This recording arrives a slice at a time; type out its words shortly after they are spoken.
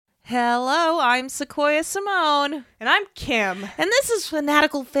Hello, I'm Sequoia Simone. And I'm Kim. And this is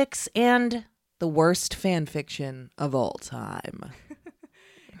Fanatical Fics and the worst fan fiction of all time.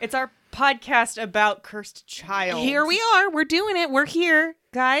 It's our podcast about Cursed Child. Here we are. We're doing it. We're here,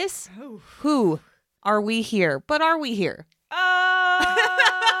 guys. Oh. Who are we here? But are we here?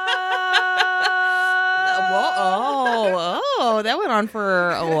 That went on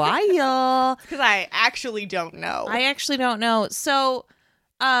for a while. Because I actually don't know. I actually don't know. So,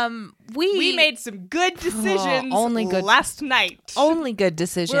 we made some good decisions last night. Only good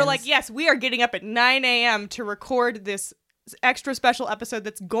decisions. We were like, yes, we are getting up at 9 a.m. to record this extra special episode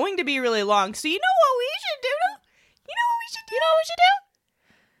that's going to be really long. So you know what we should do? You know what we should do?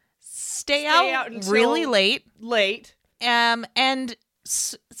 Stay out until really late. And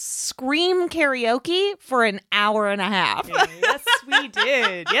scream karaoke for an hour and a half. Yes, we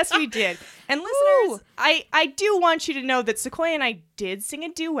did. Yes, we did. And listeners, I do want you to know that Sequoia and I did sing a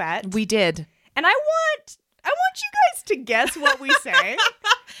duet. We did. And I want you guys to guess what we sang.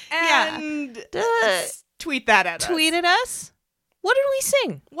 And tweet that at us. Tweet at us. What did we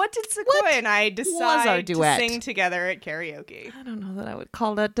sing? What did Sequoia and I decide to sing together at karaoke? I don't know that I would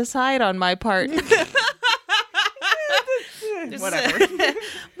call that decide on my part. Whatever.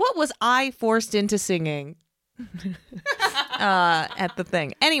 What was I forced into singing at the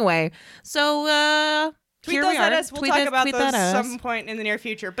thing? Anyway, so tweet those at us. We'll talk about those some point in the near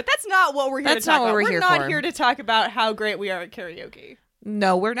future. But that's not what we're here to talk about. We're not here to talk about how great we are at karaoke.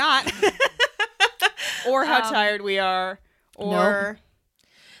 No, we're not. Or how tired we are. Or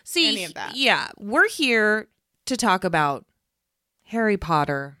any of that. Yeah, we're here to talk about Harry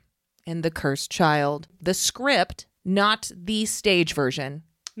Potter and the Cursed Child. The script, not the stage version.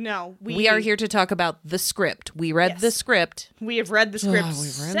 No. We are here to talk about the script. We read the script. We have read the script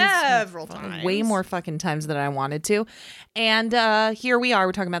several times. Way more fucking times than I wanted to. And here we are.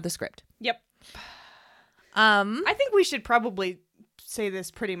 We're talking about the script. Yep. I think we should probably say this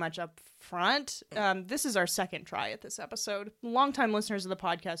pretty much up front. This is our second try at this episode. Longtime listeners of the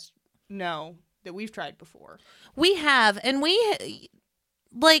podcast know that we've tried before. We have. And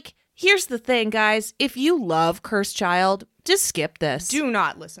here's the thing, guys. If you love Cursed Child, just skip this. Do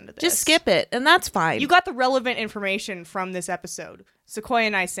not listen to this. Just skip it, and that's fine. You got the relevant information from this episode. Sequoia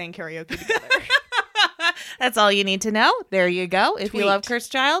and I sang karaoke together. That's all you need to know. There you go. If you love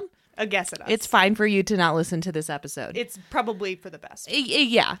Cursed Child, a guess at us. It's fine for you to not listen to this episode. It's probably for the best.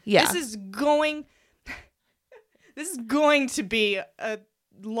 Yeah. This is going to be a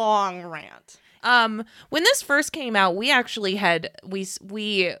long rant. When this first came out, we actually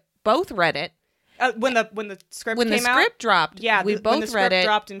we both read it. When the script came out? When the script dropped, yeah, we both read it. When the script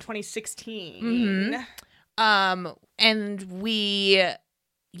dropped in 2016. Mm-hmm. And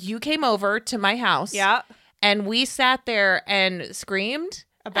you came over to my house. Yeah. And we sat there and screamed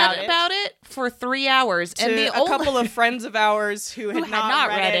about it for 3 hours. And a couple of friends of ours who had not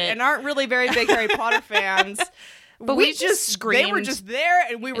read it and aren't really very big Harry Potter fans. But we just screamed. They were just there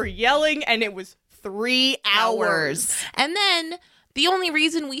and we were yelling and it was 3 hours. And then the only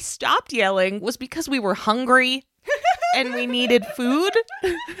reason we stopped yelling was because we were hungry and we needed food.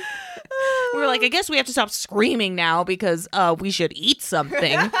 We were like, I guess we have to stop screaming now because we should eat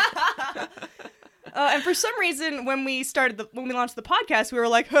something. And for some reason, when we launched the podcast, we were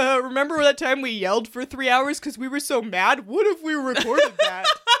like, remember that time we yelled for 3 hours because we were so mad? What if we recorded that?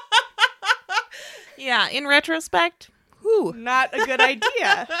 Yeah, in retrospect, not a good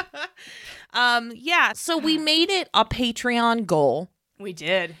idea. Yeah, so we made it a Patreon goal. We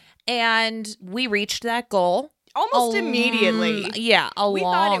did. And we reached that goal. Almost immediately. Yeah, we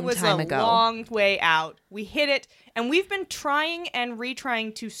thought it was a long way out. We hit it, and we've been trying and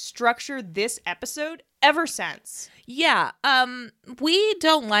retrying to structure this episode ever since. Yeah, we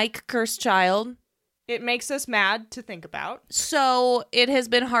don't like Cursed Child. It makes us mad to think about. So it has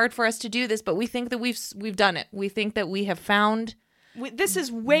been hard for us to do this, but we think that we've done it. We think that we have found this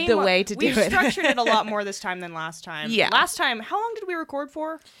is way the more, way to do it. We've structured it a lot more this time than last time. Yeah. Last time, how long did we record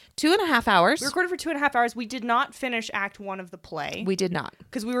for? 2.5 hours. We recorded for 2.5 hours. We did not finish Act 1 of the play. We did not.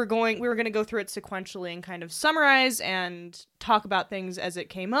 Because we were going to go through it sequentially and kind of summarize and talk about things as it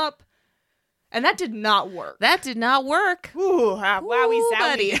came up. And that did not work. Ooh,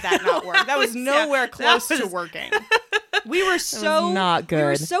 buddy. Did that not work? That was nowhere close to working. We were so not good. We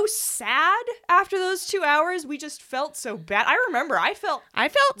were so sad after those 2 hours. We just felt so bad. I remember I felt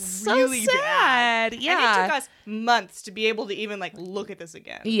so really sad. Bad. Yeah. And it took us months to be able to even look at this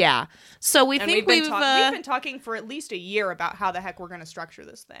again. Yeah. So we've been talking for at least a year about how the heck we're going to structure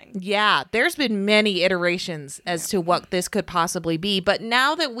this thing. Yeah. There's been many iterations as to what this could possibly be. But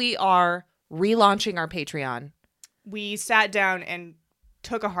now that we are relaunching our Patreon, we sat down and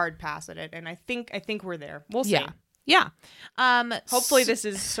took a hard pass at it, and I think we're there. We'll see. Yeah. Hopefully this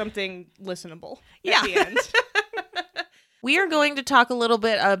is something listenable Yeah. at the end. We are going to talk a little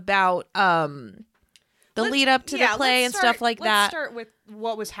bit about the lead up to the play and stuff like that. Let's start with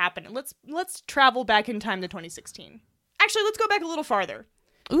what was happening. Let's travel back in time to 2016. Actually, let's go back a little farther.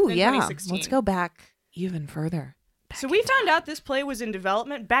 Ooh, yeah. 2016. Let's go back even further. So we found out this play was in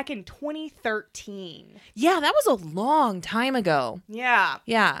development back in 2013. Yeah, that was a long time ago. Yeah.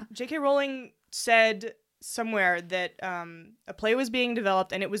 Yeah. J.K. Rowling said somewhere that a play was being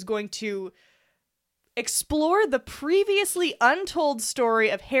developed and it was going to explore the previously untold story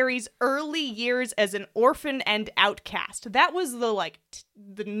of Harry's early years as an orphan and outcast. That was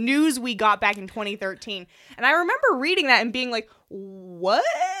the news we got back in 2013. And I remember reading that and being like, what?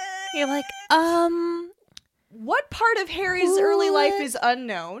 You're like, what part of Harry's early life is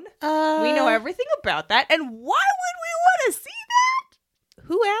unknown? We know everything about that. And why would we want to see that?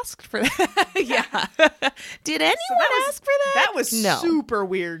 Who asked for that? Yeah. Did anyone ask for that? That was super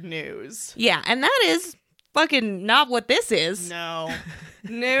weird news. Yeah, and that is fucking not what this is. No.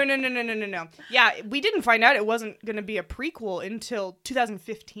 No. Yeah, we didn't find out it wasn't going to be a prequel until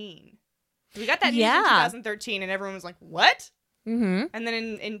 2015. We got that news in 2013, and everyone was like, what? Mm-hmm. And then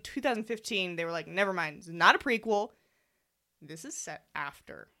in 2015, they were like, never mind, it's not a prequel. This is set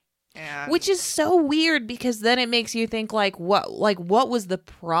after. And Which is so weird because then it makes you think what was the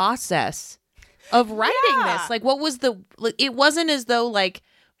process of writing this? Like what was it wasn't as though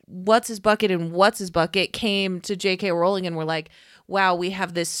What's His Bucket and What's His Bucket came to J.K. Rowling and were like, wow, we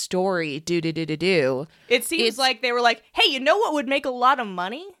have this story, do. It seems like they were like, hey, you know what would make a lot of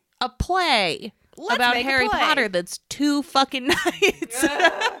money? A play about Harry Potter that's 2 fucking nights.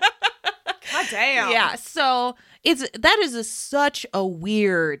 God damn. Yeah, so that is such a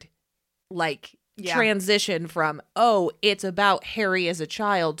weird transition from, oh, it's about Harry as a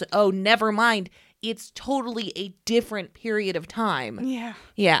child to, oh, never mind, it's totally a different period of time. Yeah.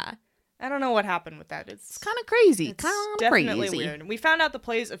 Yeah. I don't know what happened with that. It's kind of crazy. It's definitely weird. We found out the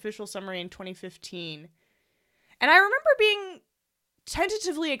play's official summary in 2015. And I remember being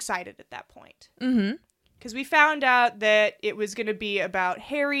tentatively excited at that point. Mm-hmm. Because we found out that it was going to be about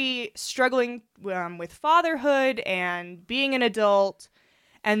Harry struggling with fatherhood and being an adult.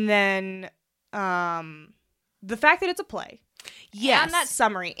 And then the fact that it's a play. Yes. And that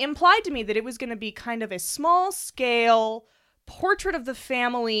summary implied to me that it was going to be kind of a small-scale portrait of the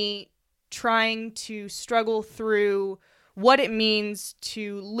family trying to struggle through what it means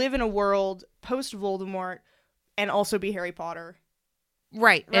to live in a world post-Voldemort and also be Harry Potter.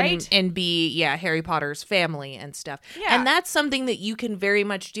 Right. And be, Harry Potter's family and stuff. Yeah. And that's something that you can very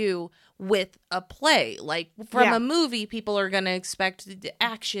much do with a play. Like, from a movie, people are going to expect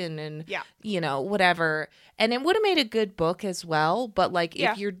action and, whatever. And it would have made a good book as well. But,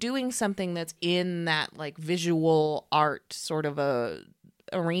 if you're doing something that's in that, visual art sort of a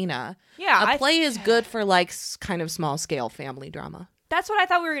arena, a play is good for, kind of small-scale family drama. That's what I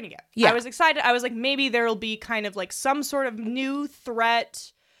thought we were going to get. Yeah. I was excited. I was like, maybe there'll be kind of some sort of new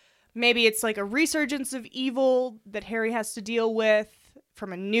threat. Maybe it's a resurgence of evil that Harry has to deal with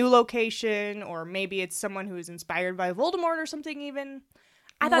from a new location. Or maybe it's someone who is inspired by Voldemort or something even.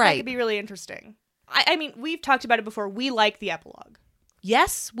 I thought that could be really interesting. I mean, we've talked about it before. We like the epilogue.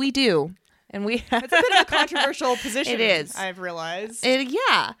 Yes, we do. And it's a bit of a controversial position. It is. I've realized.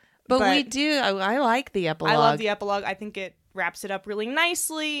 But we do. I like the epilogue. I love the epilogue. I think it wraps it up really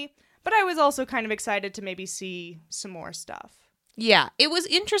nicely, but I was also kind of excited to maybe see some more stuff. Yeah, it was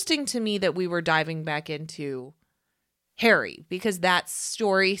interesting to me that we were diving back into Harry because that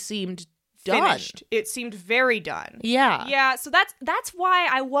story seemed finished. It seemed very done. Yeah. Yeah, so that's why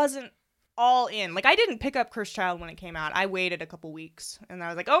I wasn't all in. I didn't pick up Cursed Child when it came out. I waited a couple weeks and I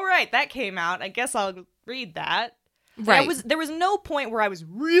was like, oh, right, that came out. I guess I'll read that. Right. There was no point where I was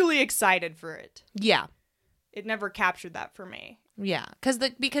really excited for it. Yeah. It never captured that for me. Yeah,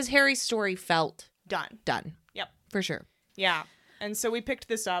 because Harry's story felt done. Yep, for sure. Yeah, and so we picked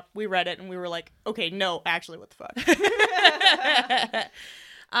this up, we read it, and we were like, okay, no, actually, what the fuck?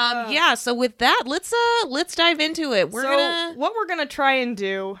 Yeah. So with that, let's dive into it. What we're gonna try and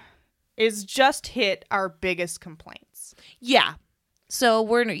do is just hit our biggest complaints. Yeah. So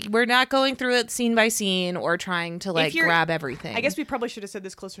we're not going through it scene by scene or trying to grab everything. I guess we probably should have said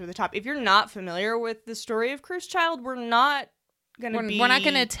this closer to the top. If you're not familiar with the story of Cursed Child, we're not going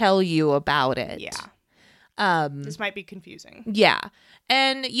to tell you about it. Yeah. This might be confusing. Yeah.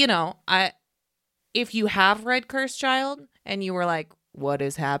 And if you have read Cursed Child and you were like, what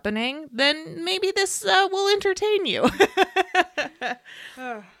is happening? Then maybe this will entertain you.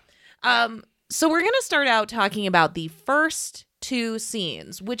 So we're going to start out talking about the first two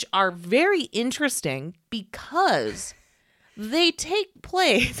scenes, which are very interesting because they take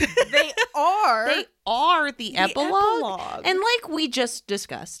place. They are. They are the epilogue. And like we just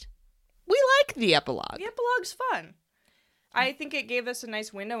discussed, we like the epilogue. The epilogue's fun. I think it gave us a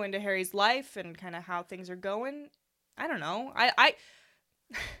nice window into Harry's life and kind of how things are going. I don't know. I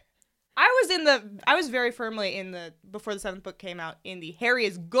was very firmly in the, before the 7th book came out, in the Harry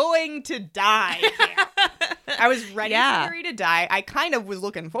is going to die camp. I was ready for Harry to die. I kind of was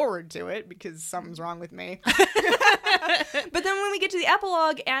looking forward to it because something's wrong with me. But then when we get to the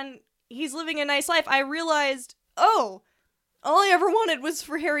epilogue and he's living a nice life, I realized, oh, all I ever wanted was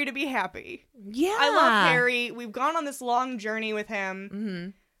for Harry to be happy. Yeah. I love Harry. We've gone on this long journey with him. Mm-hmm.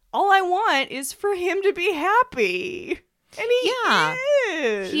 All I want is for him to be happy. And he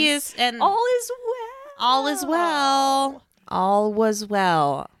is. He is. And all is well. All is well. All was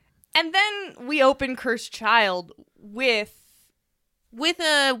well. And then we open Cursed Child with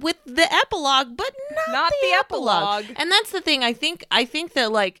the epilogue, but not the epilogue. And that's the thing. I think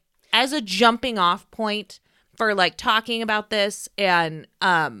that, like, as a jumping off point for, like, talking about this and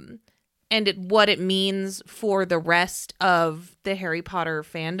what it means for the rest of the Harry Potter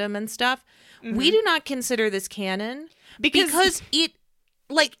fandom and stuff, we do not consider this canon because it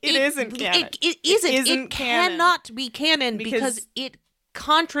isn't canon. It isn't. It cannot be canon because it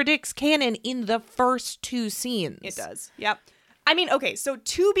contradicts canon in the first two scenes. It does. Yep. I mean, okay, so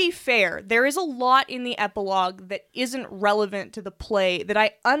to be fair, there is a lot in the epilogue that isn't relevant to the play that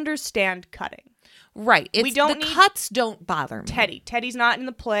I understand cutting. Right. Cuts don't bother me. Teddy's not in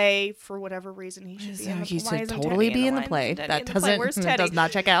the play for whatever reason. He should be in the play. He should totally be in the play. That does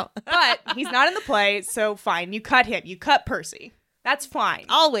not check out. But he's not in the play, so fine. You cut him. You cut Percy. That's fine.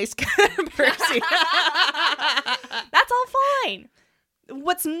 Always cut Percy. That's all fine.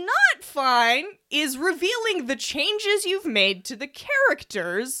 What's not fine is revealing the changes you've made to the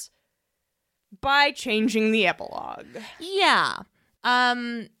characters by changing the epilogue. Yeah.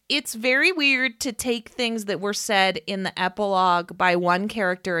 It's very weird to take things that were said in the epilogue by one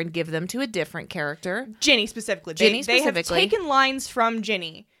character and give them to a different character. Ginny specifically. They have taken lines from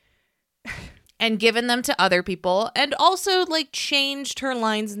Ginny and given them to other people, and also, like, changed her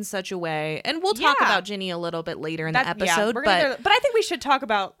lines in such a way. And we'll talk about Ginny a little bit later in the episode. But I think we should talk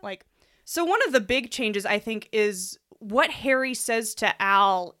about, like, so one of the big changes, I think, is what Harry says to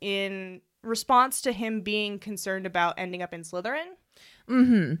Al in response to him being concerned about ending up in Slytherin.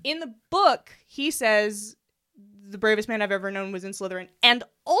 Mm-hmm. In the book, he says, the bravest man I've ever known was in Slytherin. And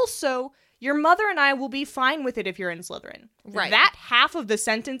also, your mother and I will be fine with it if you're in Slytherin. Right. That half of the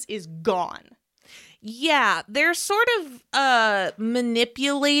sentence is gone. Yeah, they're sort of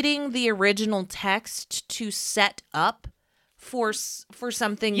manipulating the original text to set up for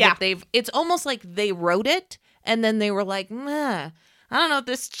something that it's almost like they wrote it and then they were like, I don't know if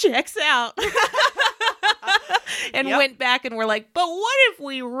this checks out. And went back and were like, but what if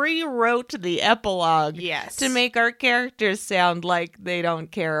we rewrote the epilogue to make our characters sound like they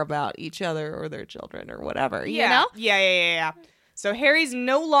don't care about each other or their children or whatever, you know? Yeah. So Harry's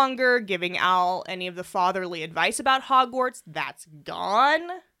no longer giving Al any of the fatherly advice about Hogwarts. That's gone.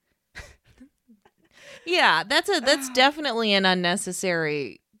 Yeah, that's definitely an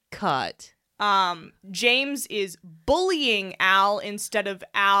unnecessary cut. James is bullying Al instead of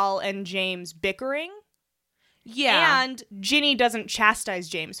Al and James bickering. Yeah. And Ginny doesn't chastise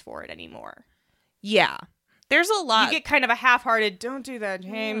James for it anymore. Yeah. There's a lot. You get kind of a half-hearted, don't do that,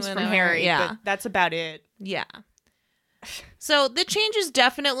 James, from Harry. Yeah. But that's about it. Yeah. So the changes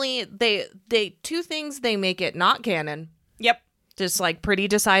definitely, they two things, they make it not canon. Yep. Just like pretty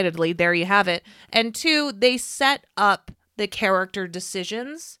decidedly, there you have it. And two, they set up the character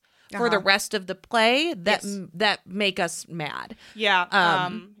decisions for the rest of the play that make us mad. Yeah.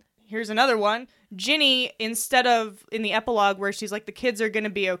 Here's another one. Ginny, instead of in the epilogue where she's like, the kids are going to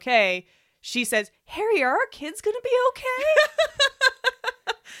be okay, she says, Harry, are our kids going to be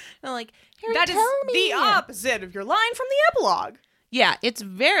okay? I'm like, Harry, that is the opposite of your line from the epilogue. Yeah,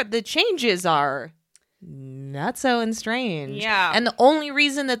 the changes are not so and strange. Yeah. And the only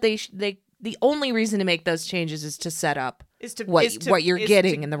reason that the only reason to make those changes is to set up what you're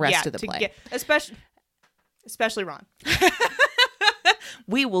getting in the rest of the play. Especially Ron.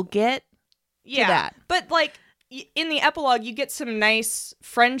 We will get to that. But, like, in the epilogue, you get some nice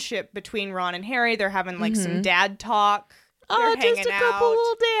friendship between Ron and Harry. They're having, like, some dad talk. They're just a couple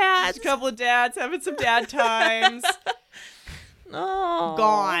little dads. Just a couple of dads having some dad times.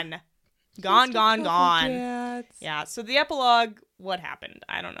 Gone. Gone. Dads. Yeah, so the epilogue, what happened?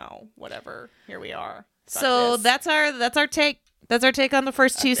 I don't know. Whatever. Here we are. So that's our take. That's our take on the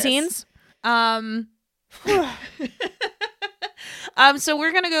first two scenes. So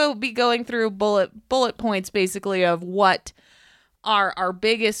we're gonna be going through bullet points, basically, of what are our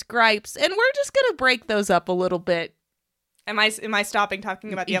biggest gripes, and we're just gonna break those up a little bit. Am I stopping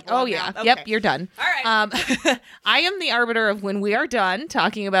talking about the epilogue? Oh yeah, now? Okay. Yep, you're done. All right. I am the arbiter of when we are done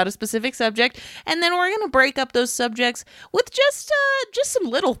talking about a specific subject, and then we're gonna break up those subjects with just some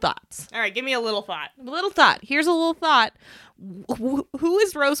little thoughts. All right, give me a little thought. Little thought. Here's a little thought. Who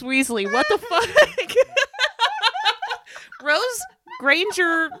is Rose Weasley? What the fuck? Rose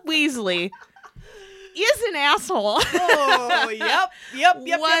Granger Weasley is an asshole. Oh, yep.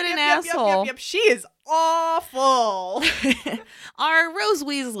 What an asshole. Yep. She is awful. Our Rose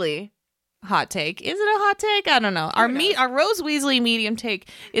Weasley hot take. Is it a hot take? I don't know. Our Rose Weasley medium take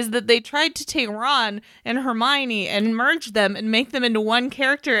is that they tried to take Ron and Hermione and merge them and make them into one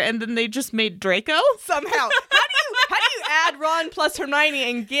character, and then they just made Draco somehow. How do you add Ron plus Hermione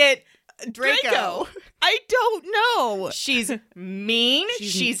and get Draco? I don't know. She's mean.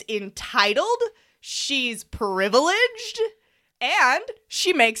 She's entitled. She's privileged. And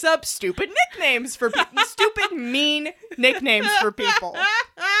she makes up stupid nicknames for people. Stupid, mean nicknames for people.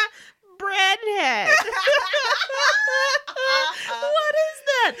 Breadhead. What is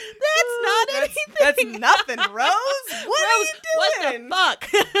that? That's not anything. That's nothing, Rose. What are you doing? What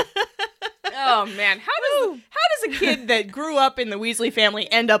the fuck? Oh man, how does a kid that grew up in the Weasley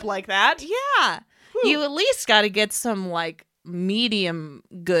family end up like that? Yeah. Whew. You at least got to get some like medium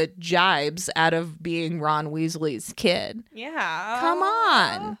good jibes out of being Ron Weasley's kid. Yeah. Come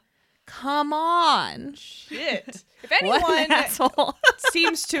on. Shit. If anyone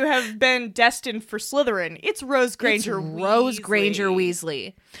seems to have been destined for Slytherin, it's Rose Granger Weasley. Rose Granger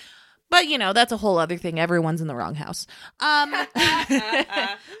Weasley. But, you know, that's a whole other thing. Everyone's in the wrong house. All right,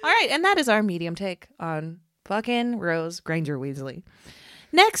 and that is our medium take on fucking Rose Granger Weasley.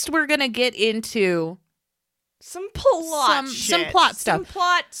 Next, we're going to get into some plot some plot stuff.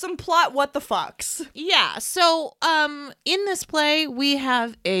 Some plot what the fucks. Yeah, so in this play, we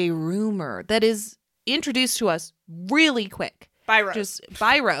have a rumor that is introduced to us really quick. By Rose. Just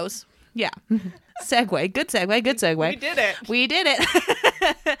by Rose. Yeah. Segue. Good segue. We did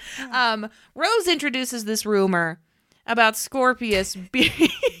it. Rose introduces this rumor about Scorpius being...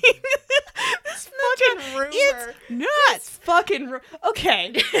 This fucking rumor. It's nuts. Fucking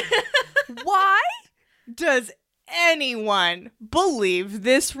okay. Why does anyone believe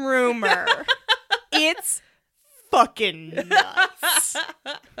this rumor? It's fucking nuts.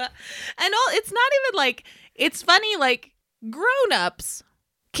 And it's not even like, it's funny, like, grown-ups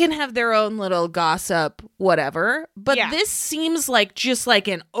can have their own little gossip, whatever, but this seems like just like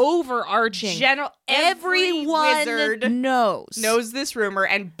an overarching general. Everyone wizard knows this rumor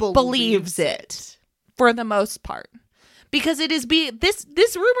and believes it for the most part, because it is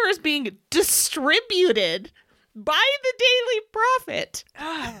this rumor is being distributed by the Daily Prophet.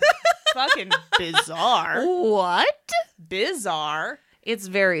 Fucking bizarre. What? Bizarre. It's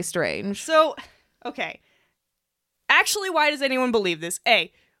very strange. So, okay. Actually, why does anyone believe this? A,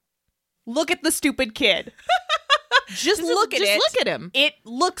 look at the stupid kid. Just look at him. It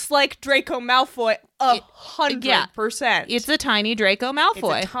looks like Draco Malfoy 100%. It's a tiny Draco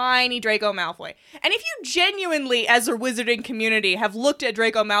Malfoy. It's a tiny Draco Malfoy. And if you genuinely, as a wizarding community, have looked at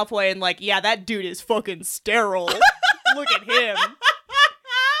Draco Malfoy and like, yeah, that dude is fucking sterile. Look at him.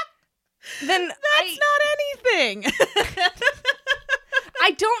 Then that's not anything.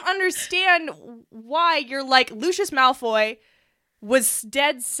 I don't understand why you're like, Lucius Malfoy was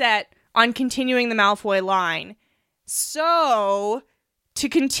dead set on continuing the Malfoy line. So, to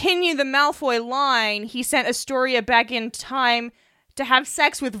continue the Malfoy line, he sent Astoria back in time to have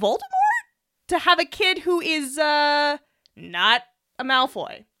sex with Voldemort? To have a kid who is, not a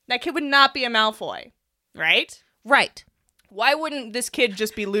Malfoy. That kid would not be a Malfoy. Right? Right. Why wouldn't this kid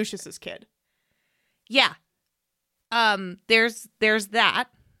just be Lucius's kid? Yeah. There's that.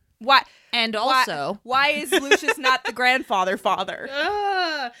 Why? And also, why is Lucius not the grandfather?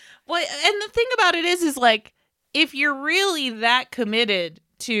 Well, and the thing about it is like, if you're really that committed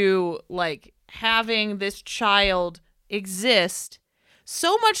to like having this child exist,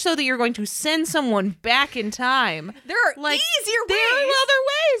 so much so that you're going to send someone back in time, there are like, easier ways. There are other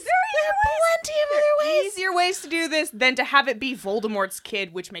ways. There are plenty of other ways. Easier ways to do this than to have it be Voldemort's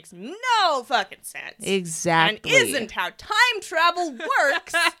kid, which makes no fucking sense. Exactly. And isn't how time travel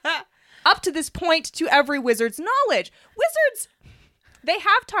works up to this point to every wizard's knowledge. Wizards, they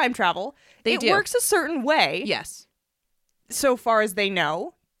have time travel. It works a certain way. Yes. So far as they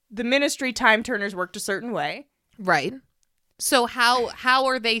know. The Ministry time turners worked a certain way. Right. So how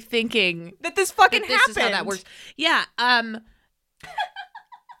are they thinking that this fucking happened? This is how that works. Yeah.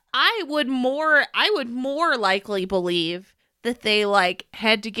 I would more likely believe that they like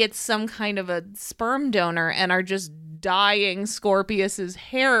had to get some kind of a sperm donor and are just dyeing Scorpius's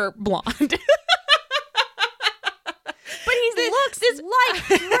hair blonde. But he looks like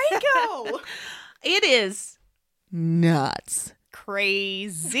Draco. It is nuts.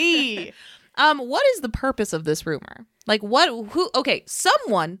 Crazy. What is the purpose of this rumor? Like okay,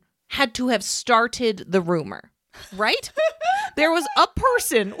 someone had to have started the rumor, right? There was a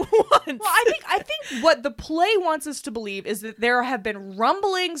person once. Well, I think what the play wants us to believe is that there have been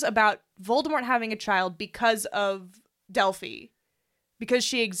rumblings about Voldemort having a child because of Delphi, because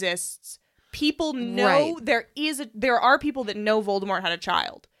she exists. People know there are people that know Voldemort had a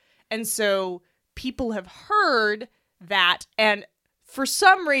child. And so people have heard that and for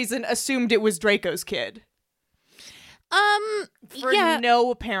some reason assumed it was Draco's kid. For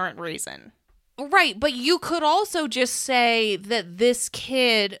no apparent reason. Right, but you could also just say that this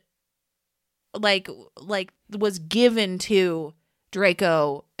kid like was given to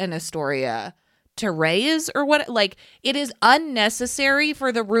Draco and Astoria to raise or what, like it is unnecessary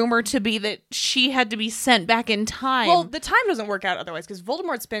for the rumor to be that she had to be sent back in time. Well, the time doesn't work out otherwise because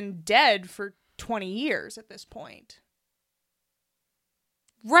Voldemort's been dead for 20 years at this point.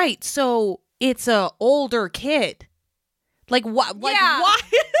 Right, so it's a older kid. Like what? Like why?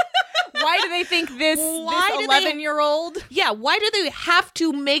 Why do they think this 11-year-old? Yeah, why do they have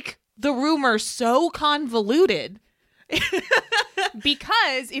to make the rumor so convoluted?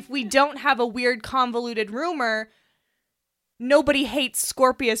 Because if we don't have a weird convoluted rumor, nobody hates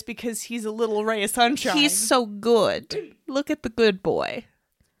Scorpius because he's a little ray of sunshine. He's so good. Look at the good boy.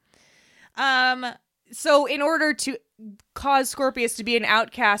 So in order to cause Scorpius to be an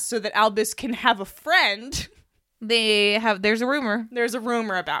outcast so that Albus can have a friend, there's a rumor. There's a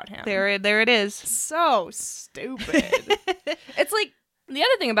rumor about him. There it is. So stupid. It's like the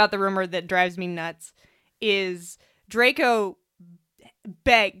other thing about the rumor that drives me nuts is Draco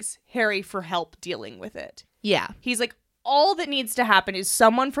begs Harry for help dealing with it. Yeah. He's like, all that needs to happen is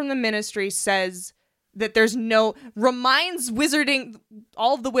someone from the Ministry says that reminds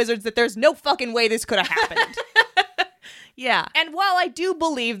all of the wizards that there's no fucking way this could have happened. Yeah. And while I do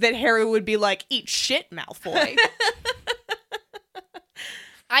believe that Harry would be like, eat shit, Malfoy,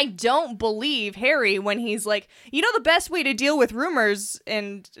 I don't believe Harry when he's like, the best way to deal with rumors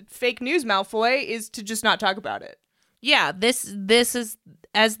and fake news, Malfoy, is to just not talk about it. Yeah, this is,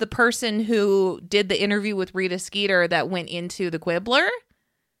 as the person who did the interview with Rita Skeeter that went into the Quibbler.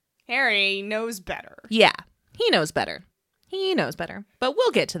 Harry knows better. Yeah, he knows better. But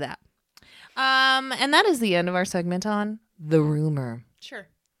we'll get to that. And that is the end of our segment on the rumor. Sure.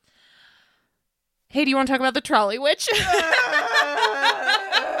 Hey, do you want to talk about the trolley witch?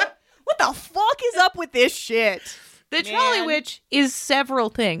 What the fuck is up with this shit? The trolley witch is several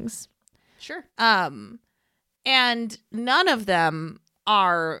things. Sure. And none of them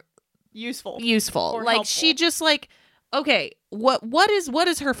are useful. Like helpful. she just like, okay, what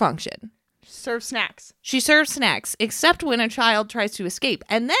is her function? Serve snacks. She serves snacks, except when a child tries to escape.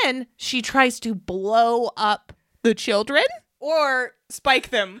 And then she tries to blow up the children. Or spike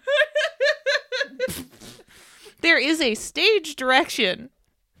them. There is a stage direction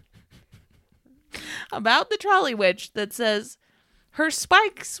about the trolley witch that says her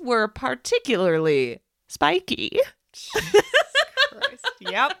spikes were particularly spiky. Jesus Christ.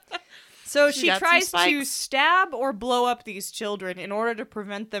 Yep. So she tries to stab or blow up these children in order to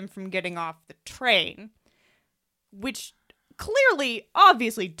prevent them from getting off the train, which clearly,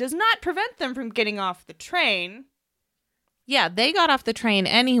 obviously, does not prevent them from getting off the train. Yeah, they got off the train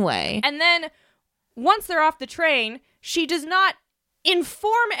anyway. And then, once they're off the train, she does not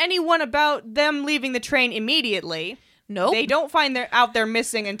inform anyone about them leaving the train immediately. Nope. They don't find they're out there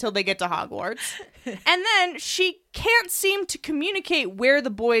missing until they get to Hogwarts. And then she can't seem to communicate where the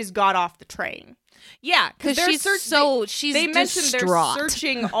boys got off the train. Yeah, because she's they mentioned distraught. They're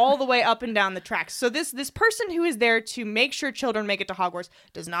searching all the way up and down the tracks. So this person who is there to make sure children make it to Hogwarts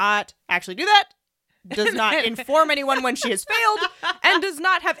does not actually do that, does not inform anyone when she has failed, and does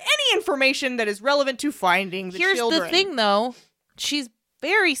not have any information that is relevant to finding the children. Here's the thing, though. She's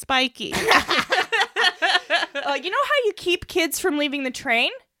very spiky. You know how you keep kids from leaving the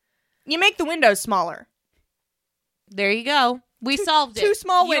train? You make the windows smaller. There you go. We solved it. Two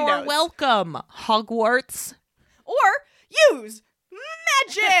small windows. You're welcome, Hogwarts. Or use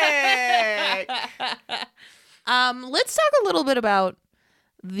magic. Let's talk a little bit about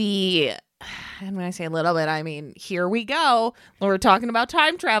and when I say a little bit, I mean, here we go. We're talking about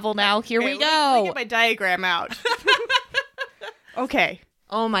time travel now. Here we go. Let me get my diagram out. Okay.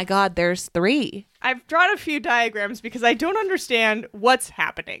 Oh my God, there's 3. I've drawn a few diagrams because I don't understand what's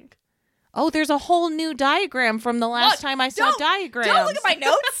happening. Oh, there's a whole new diagram from the last time I saw diagrams. Don't look at my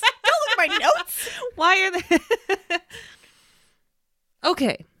notes. Don't look at my notes. Why are they?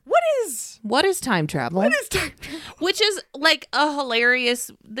 Okay. What is time travel? What is time travel? Which is like a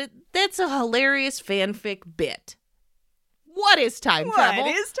hilarious, that's a hilarious fanfic bit. What is time travel?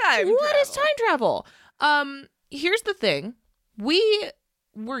 What is time travel? What is time travel? Here's the thing. We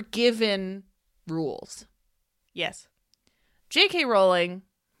were given rules. Yes. J.K. Rowling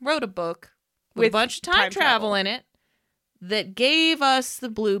wrote a book with a bunch of time travel in it that gave us the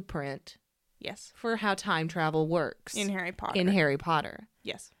blueprint. Yes. For how time travel works. In Harry Potter.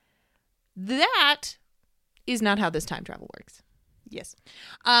 Yes. That is not how this time travel works. Yes.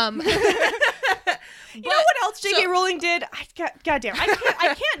 You know what else J.K. Rowling did? Goddamn,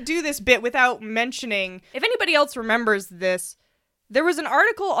 I can't do this bit without mentioning. If anybody else remembers this, there was an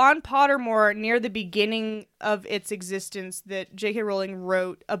article on Pottermore near the beginning of its existence that J.K. Rowling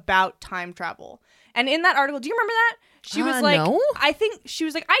wrote about time travel. And in that article, do you remember that? She was like, no. I think she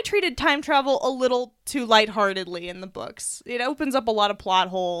was like, I treated time travel a little too lightheartedly in the books. It opens up a lot of plot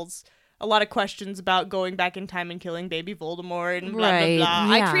holes, a lot of questions about going back in time and killing baby Voldemort and blah, blah, blah. Yeah.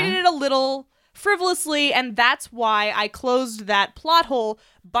 I treated it a little frivolously, and that's why I closed that plot hole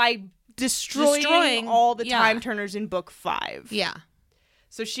by destroying all the time turners in book 5. Yeah.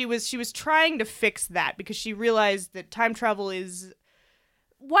 So she was trying to fix that because she realized that time travel is,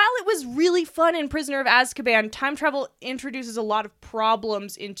 while it was really fun in Prisoner of Azkaban, time travel introduces a lot of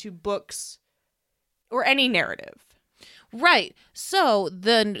problems into books or any narrative. Right. So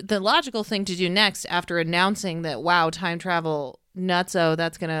the logical thing to do next after announcing that, wow, time travel nutso,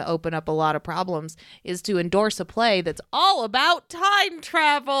 that's going to open up a lot of problems, is to endorse a play that's all about time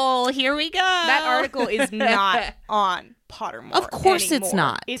travel. Here we go. That article is not on Pottermore. Of course anymore. It's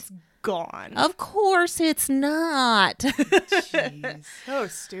not. It's gone. Of course it's not. Jeez. So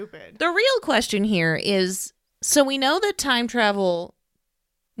stupid. The real question here is, so we know that time travel,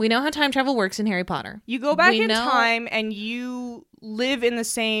 we know how time travel works in Harry Potter. You go back in time and you live in the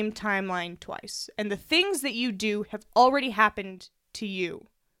same timeline twice. And the things that you do have already happened to you.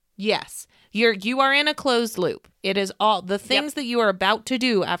 Yes. You are in a closed loop. It is all the things that you are about to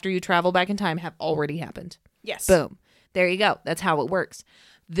do after you travel back in time have already happened. Yes. Boom. There you go. That's how it works.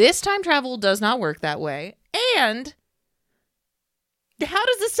 This time travel does not work that way. And how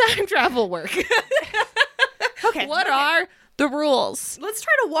does this time travel work? Okay. What are the rules? Let's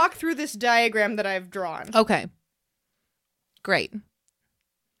try to walk through this diagram that I've drawn. Okay. Great.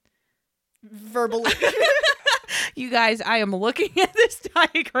 Verbally. You guys, I am looking at this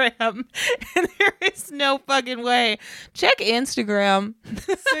diagram and there is no fucking way. Check Instagram.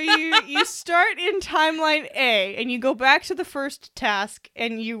 So you start in timeline A and you go back to the first task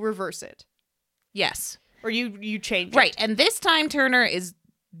and you reverse it. Yes. Or you change it. Right. And this time turner is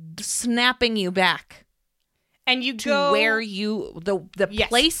snapping you back. And you to go where you the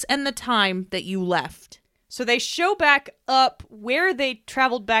place and the time that you left. So they show back up where they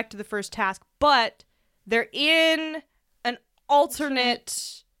traveled back to the first task, but they're in an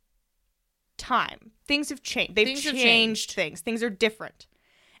alternate time. Things have changed. They've changed things. Things are different.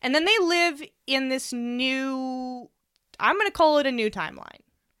 And then they live in this new, I'm going to call it a new timeline.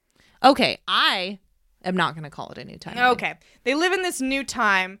 Okay, I am not going to call it a new timeline. Okay. They live in this new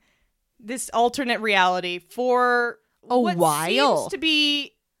time, this alternate reality for what seems to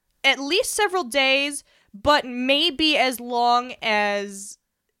be at least several days, but maybe as long as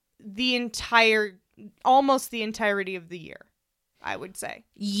almost the entirety of the year, I would say.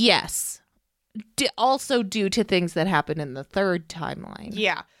 Yes. Also due to things that happen in the third timeline.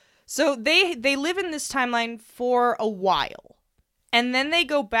 Yeah. So they live in this timeline for a while. And then they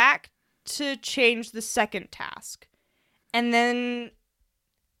go back to change the second task. And then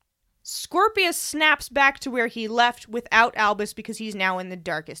Scorpius snaps back to where he left without Albus because he's now in the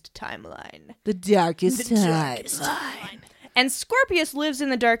darkest timeline. The darkest timeline. And Scorpius lives in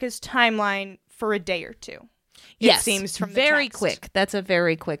the darkest timeline for a day or two. Yes, it seems from the very text. quick. That's a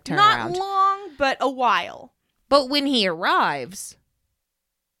very quick turnaround. Not long, but a while. But when he arrives,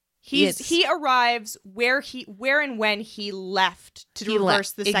 he arrives where and when he left to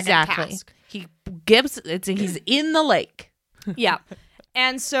reverse the second task. He's in the lake. Yeah.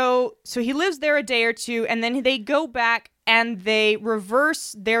 And so he lives there a day or two, and then they go back and they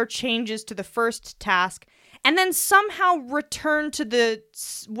reverse their changes to the first task, and then somehow return to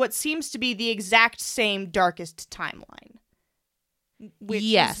what seems to be the exact same darkest timeline. Which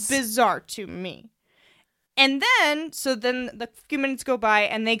is bizarre to me. And then the few minutes go by,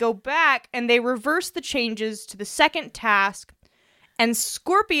 and they go back and they reverse the changes to the second task, and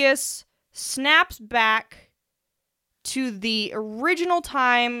Scorpius snaps back to the original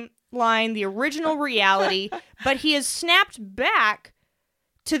time timeline, the original reality, but he has snapped back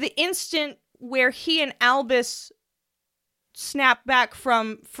to the instant where he and Albus snap back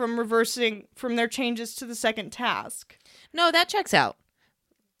from reversing from their changes to the second task. No, that checks out.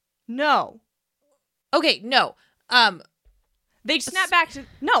 No. Okay, no. They snap back to...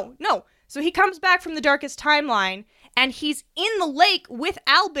 No. So he comes back from the darkest timeline, and he's in the lake with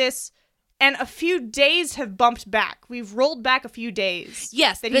Albus, and a few days have bumped back. We've rolled back a few days.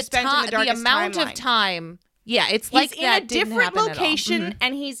 Yes, that he spent in the darkest amount timeline. of time. Yeah, it's like he's in a different location,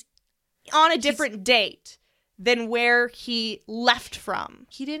 and he's on a different date than where he left from.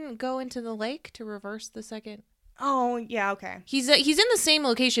 He didn't go into the lake to reverse the second. Oh, yeah, okay. He's in the same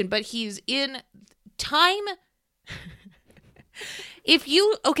location, but he's in time.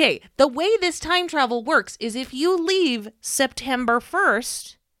 The way this time travel works is if you leave September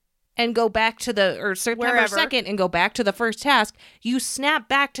 1st and go back to September 2nd and go back to the first task, you snap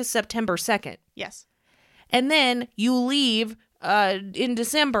back to September 2nd. Yes. And then you leave in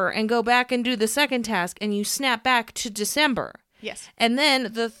December and go back and do the second task, and you snap back to December. Yes. And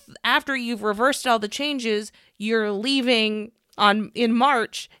then after you've reversed all the changes, you're leaving in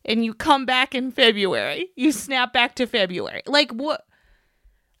March, and you come back in February. You snap back to February. Like, what?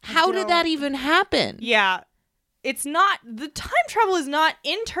 How did that even happen? Yeah. It's not... The time travel is not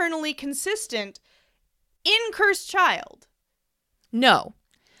internally consistent in Cursed Child. No.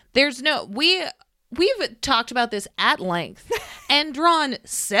 There's no... We've talked about this at length and drawn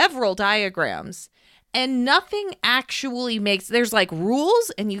several diagrams, and nothing actually makes... There's like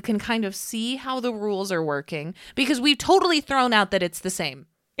rules, and you can kind of see how the rules are working, because we've totally thrown out that it's the same.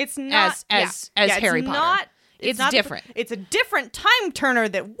 It's not... As Harry Potter. It's different. It's a different time turner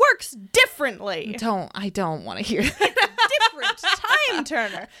that works differently. I don't want to hear that. Different time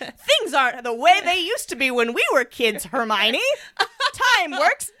turner. Things aren't the way they used to be when we were kids, Hermione. Time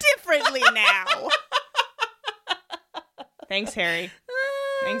works differently now. Thanks, Harry.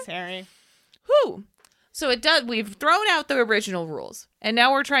 Whew. So it does. We've thrown out the original rules, and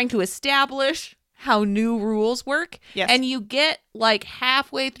now we're trying to establish how new rules work. Yes. And you get like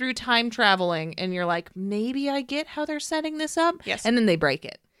halfway through time traveling, and you're like, maybe I get how they're setting this up. Yes. And then they break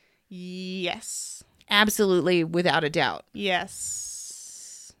it. Yes. Absolutely, without a doubt.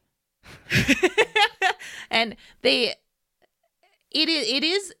 Yes. And it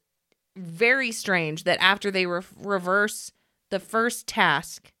is very strange that after they reverse the first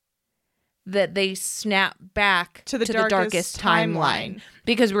task, that they snap back to the darkest timeline.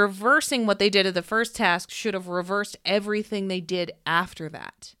 Because reversing what they did at the first task should have reversed everything they did after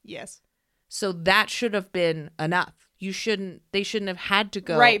that. Yes. So that should have been enough. They shouldn't have had to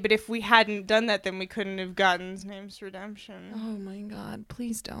go. Right, but if we hadn't done that, then we couldn't have gotten Snape's redemption. Oh my God,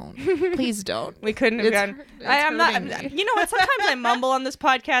 please don't. Please don't. We couldn't have gotten... I'm not... You know what? Sometimes I mumble on this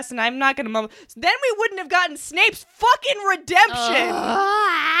podcast, and I'm not going to mumble. So then we wouldn't have gotten Snape's fucking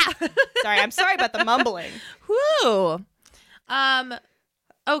redemption. Sorry, I'm sorry about the mumbling. Whew.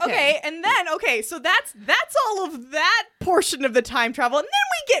 Okay, and then so that's all of that portion of the time travel, and then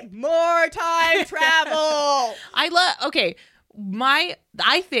we get more time travel. I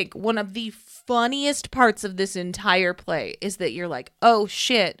think one of the funniest parts of this entire play is that you're like, oh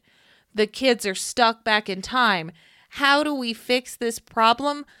shit, the kids are stuck back in time. How do we fix this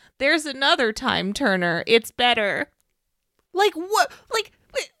problem? There's another time turner. It's better. Like what? Like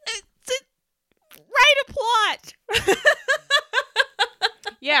write a plot.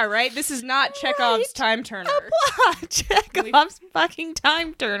 Yeah, right? This is not Chekhov's time turner. Chekhov's fucking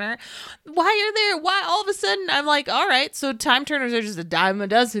time turner. Why all of a sudden I'm like, all right, so time turners are just a dime a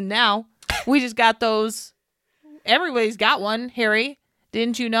dozen now. We just got those. Everybody's got one, Harry.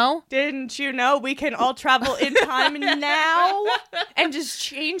 Didn't you know? Didn't you know we can all travel in time now and just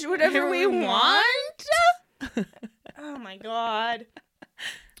change whatever we want? Oh my God.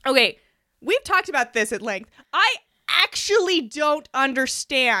 Okay, we've talked about this at length. I actually don't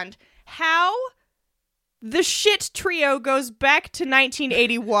understand how the shit trio goes back to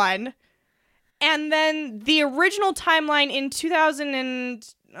 1981 and then the original timeline in 2000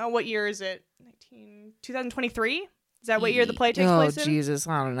 and what year is it? 2023? Is that what year the play takes place in? Oh, Jesus.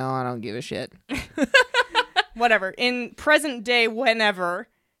 I don't know. I don't give a shit. Whatever. In present day, whenever.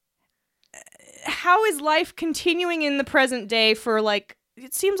 How is life continuing in the present day for like,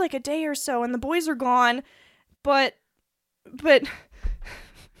 it seems like a day or so and the boys are gone, but and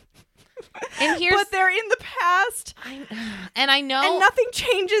but they're in the past. I know. And nothing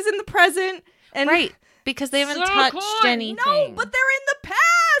changes in the present. And right. Because they haven't touched anything. No, but they're in the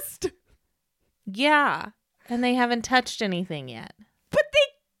past. Yeah. And they haven't touched anything yet. But they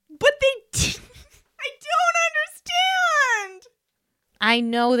I don't understand. I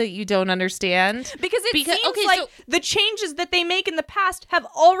know that you don't understand. Because it seems like the changes that they make in the past have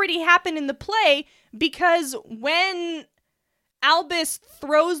already happened in the play, because when Albus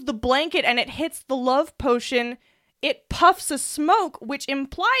throws the blanket and it hits the love potion, it puffs a smoke, which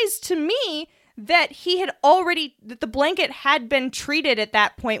implies to me that that the blanket had been treated at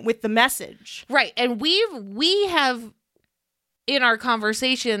that point with the message. Right. And we have in our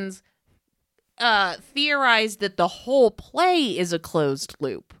conversations theorized that the whole play is a closed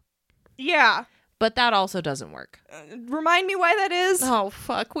loop. Yeah. But that also doesn't work. Remind me why that is. Oh,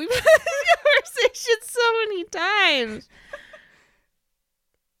 fuck. We've had this conversation so many times.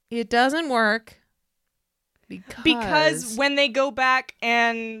 It doesn't work because when they go back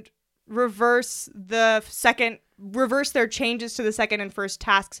and reverse their changes to the second and first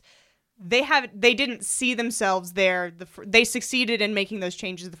tasks, they didn't see themselves there. They succeeded in making those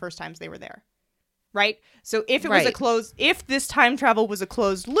changes the first times they were there. Right? So if it was if this time travel was a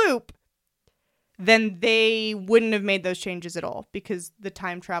closed loop, then they wouldn't have made those changes at all, because the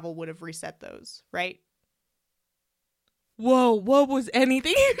time travel would have reset those, right? Whoa, what was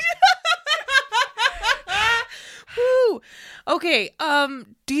anything? Woo. Okay,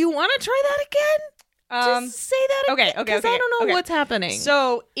 do you want to try that again? Just say that again. Okay. Because I don't know what's happening.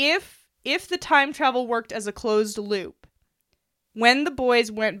 So if the time travel worked as a closed loop, when the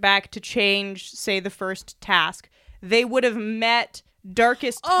boys went back to change, say, the first task, they would have met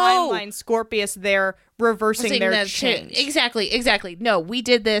Darkest Timeline Scorpius there, reversing their change. Exactly. No, we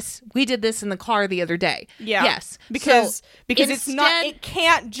did this in the car the other day. Yeah. Yes. Because it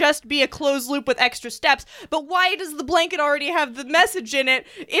can't just be a closed loop with extra steps. But why does the blanket already have the message in it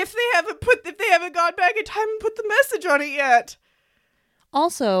if they haven't gone back in time and put the message on it yet?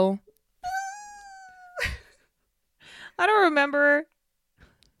 Also, I don't remember.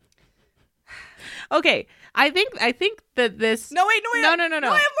 Okay, I think that this. No, wait. No, I have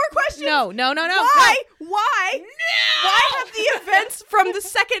more questions. No. Why? Why have the events from the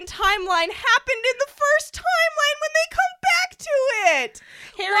second timeline happened in the first timeline when they come back to it?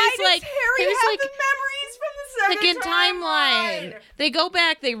 Why does Harry have the memories from the second timeline? They go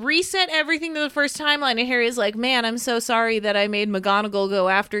back, they reset everything to the first timeline, and Harry's like, "Man, I'm so sorry that I made McGonagall go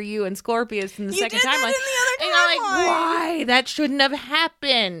after you and Scorpius in the second timeline." You did that in the other timeline. And I'm like, why? That shouldn't have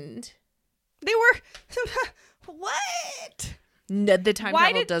happened. They were... What? No, the time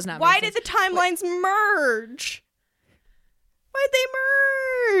travel does not make sense. Why did the timelines merge? Why'd they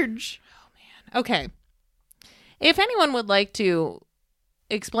merge? Oh, man. Okay. If anyone would like to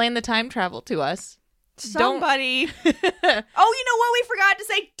explain the time travel to us, somebody. Oh, you know what we forgot to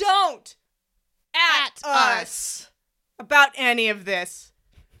say? Don't at us about any of this.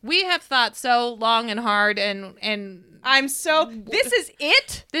 We have thought so long and hard, and I'm so... This is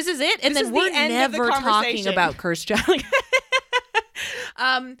it? This is it? And then we're never talking about cursed child.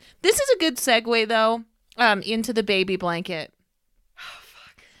 This is a good segue, though, into the baby blanket. Oh,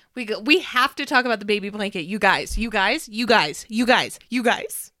 fuck. We have to talk about the baby blanket. You guys. You guys, here's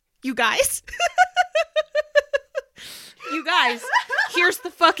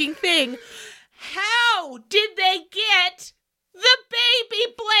the fucking thing. How did they get the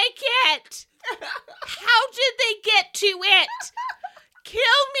baby blanket? How did they get to it?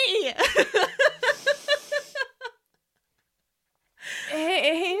 Kill me.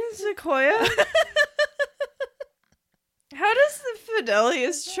 Hey, Sequoia. How does the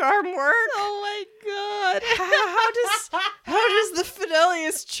Fidelius charm work? Oh my god. How does the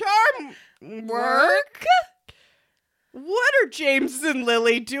Fidelius charm work? What are James and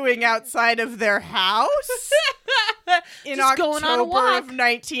Lily doing outside of their house? In Just October going on a walk. of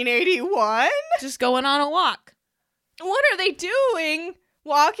 1981? Just going on a walk. What are they doing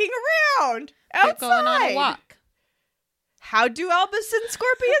walking around outside? They're going on a walk. How do Albus and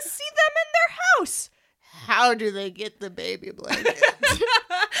Scorpius see them in their house? How do they get the baby blanket?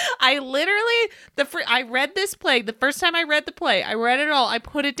 I literally, I read this play. The first time I read the play, I read it all. I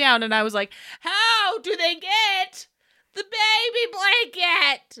put it down and I was like, how do they get the baby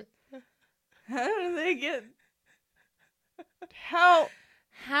blanket? How do they get... How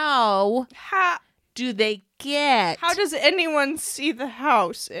do they get... How does anyone see the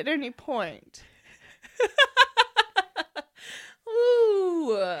house at any point?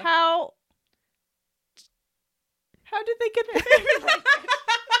 Ooh. How did they get the baby blanket?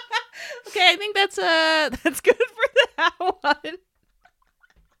 Okay, I think that's good for that one.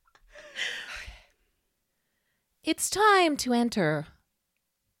 It's time to enter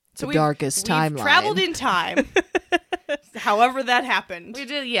the darkest timeline. We've traveled in time. However that happened. We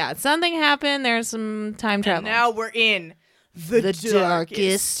did, yeah. Something happened. There's some time travel. And now we're in the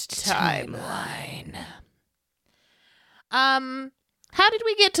darkest timeline. How did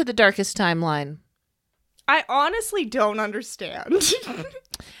we get to the darkest timeline? I honestly don't understand.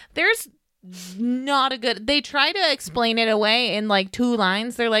 There's not a good... They try to explain it away in like 2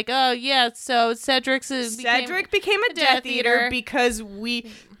 lines. They're like, oh, yeah, so Cedric became a Death Eater because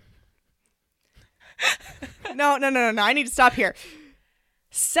we... No. I need to stop here.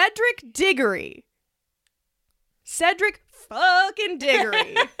 Cedric fucking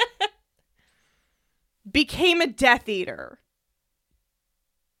Diggory became a Death Eater.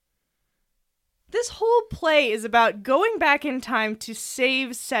 This whole play is about going back in time to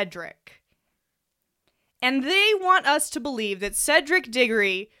save Cedric. And they want us to believe that Cedric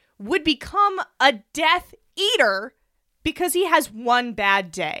Diggory would become a Death Eater because he has one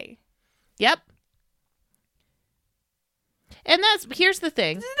bad day. Yep. And here's the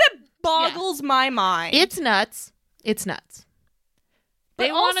thing. That boggles my mind. It's nuts. But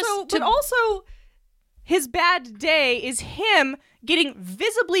also, his bad day is him getting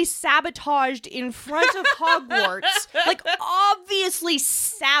visibly sabotaged in front of Hogwarts. Like, obviously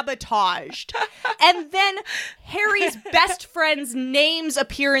sabotaged. And then Harry's best friend's names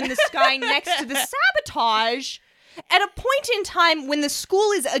appear in the sky next to the sabotage at a point in time when the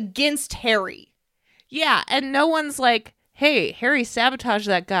school is against Harry. Yeah, and no one's like, hey, Harry sabotaged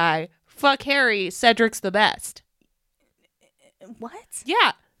that guy. Fuck Harry, Cedric's the best. What?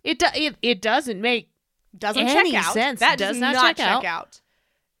 Yeah, it doesn't make any check out. sense. That does not check out.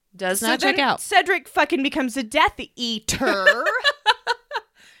 Does not check out. Cedric fucking becomes a Death Eater.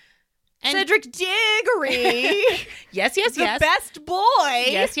 And Cedric Diggory. Yes. The best boy.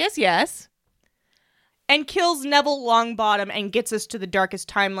 Yes. And kills Neville Longbottom and gets us to the darkest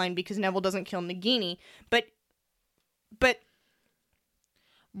timeline because Neville doesn't kill Nagini. But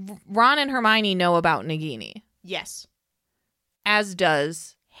Ron and Hermione know about Nagini. Yes. As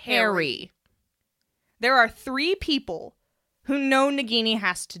does Harry. There are 3 people who know Nagini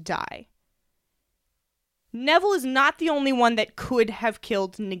has to die. Neville is not the only one that could have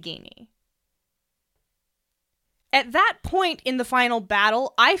killed Nagini. At that point in the final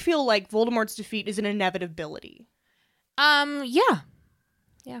battle, I feel like Voldemort's defeat is an inevitability. Yeah.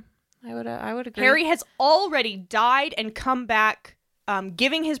 I would agree. Harry has already died and come back,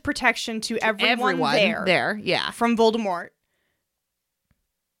 giving his protection to everyone there. Yeah. From Voldemort.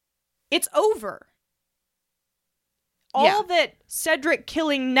 It's over. All that Cedric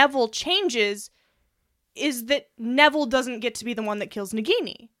killing Neville changes is that Neville doesn't get to be the one that kills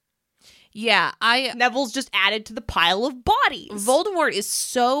Nagini. Yeah, Neville's just added to the pile of bodies. Voldemort is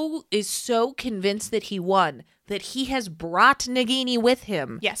so convinced that he won that he has brought Nagini with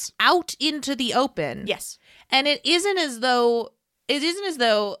him. Yes. Out into the open. Yes. And it isn't as though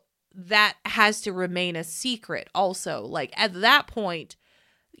that has to remain a secret also. Like, at that point,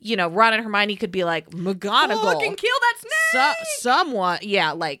 you know, Ron and Hermione could be like, McGonagall. Fucking kill that snake! Someone,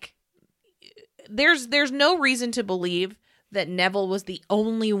 yeah, like, there's no reason to believe that Neville was the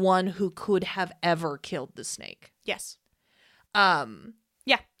only one who could have ever killed the snake. Yes.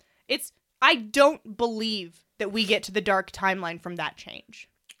 Yeah. I don't believe that we get to the dark timeline from that change.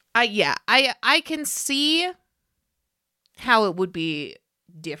 I can see how it would be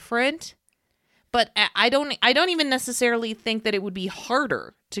different, but I don't even necessarily think that it would be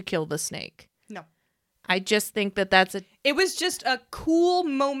harder to kill the snake. No. I just think that it was just a cool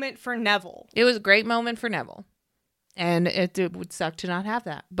moment for Neville. It was a great moment for Neville. And it would suck to not have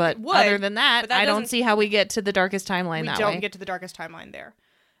that. But other than that, I don't see how we get to the darkest timeline that way. We don't get to the darkest timeline there.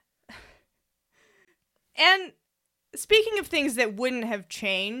 And speaking of things that wouldn't have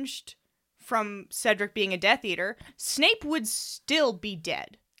changed from Cedric being a Death Eater, Snape would still be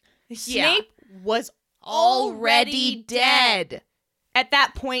dead. Snape was already dead at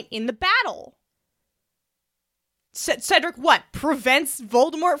that point in the battle. Cedric, what, prevents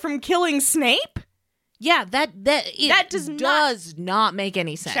Voldemort from killing Snape? Yeah, that does not make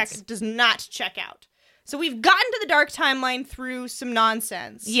any sense. It does not check out. So we've gotten to the dark timeline through some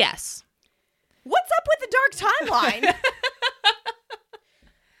nonsense. Yes. What's up with the dark timeline?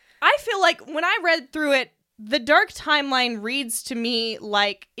 I feel like when I read through it, the dark timeline reads to me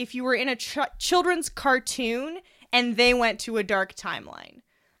like if you were in a children's cartoon and they went to a dark timeline.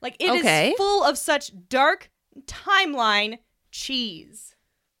 Like, it is full of such dark timeline cheese.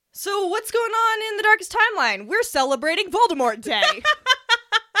 So what's going on in the darkest timeline? We're celebrating Voldemort Day.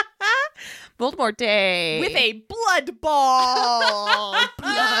 Voldemort Day. With a blood ball.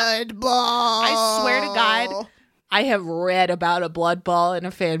 Blood ball. I swear to God, I have read about a blood ball in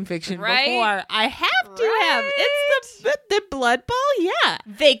a fan fiction before. I have to have. It's the blood ball, yeah.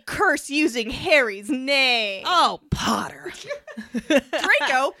 They curse using Harry's name. Oh, Potter.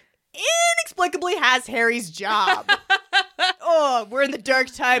 Draco inexplicably has Harry's job. Oh, we're in the dark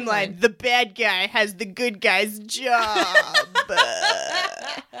timeline. The bad guy has the good guy's job.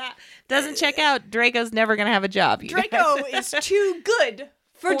 Doesn't check out. Draco's never going to have a job. Draco is too good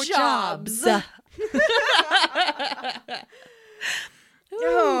for jobs.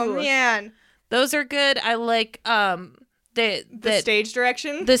 Oh, man. Those are good. I like the stage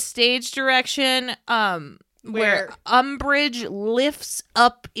direction. The stage direction where Umbridge lifts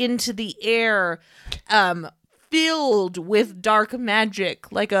up into the air filled with dark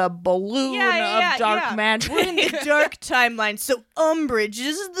magic, like a balloon of dark magic. We're in the dark timeline, so Umbridge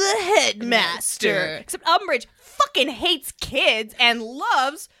is the headmaster. Except Umbridge fucking hates kids and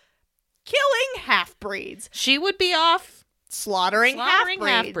loves killing half-breeds. She would be off slaughtering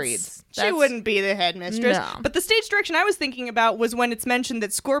half-breeds. She wouldn't be the headmistress. No. But the stage direction I was thinking about was when it's mentioned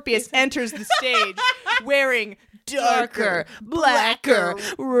that Scorpius enters the stage wearing darker, blacker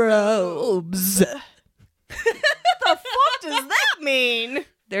robes. The fuck does that mean?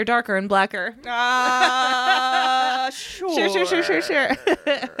 They're darker and blacker. Sure.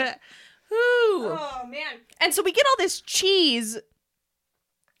 Oh, man. And so we get all this cheese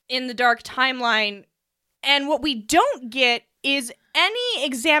in the dark timeline, and what we don't get is any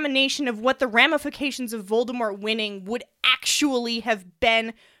examination of what the ramifications of Voldemort winning would actually have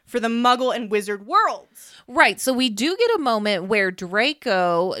been for the Muggle and Wizard worlds. Right, so we do get a moment where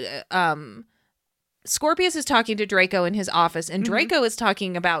Draco, Scorpius is talking to Draco in his office, and Draco is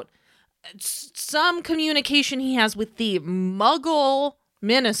talking about some communication he has with the Muggle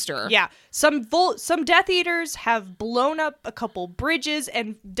minister. Yeah, some Death Eaters have blown up a couple bridges,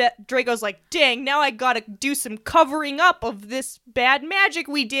 and Draco's like, dang, now I gotta do some covering up of this bad magic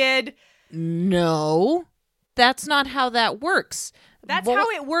we did. No, that's not how that works. That's how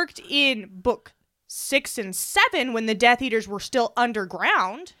it worked in book 6 and 7 when the Death Eaters were still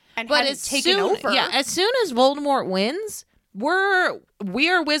underground and hadn't taken over. Yeah, as soon as Voldemort wins, we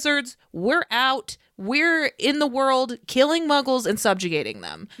are wizards. We're out. We're in the world killing Muggles and subjugating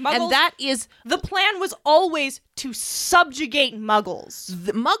them. And that is... The plan was always to subjugate Muggles.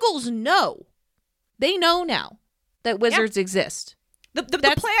 The Muggles know. They know now that wizards exist. The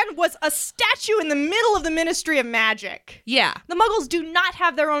plan was a statue in the middle of the Ministry of Magic. Yeah. The Muggles do not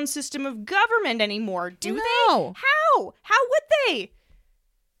have their own system of government anymore, do they? No. How? How would they?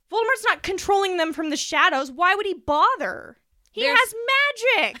 Voldemort's not controlling them from the shadows. Why would he bother? He has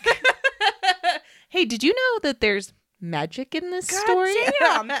magic. Hey, did you know that there's magic in this story?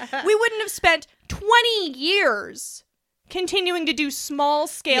 Damn. We wouldn't have spent 20 years continuing to do small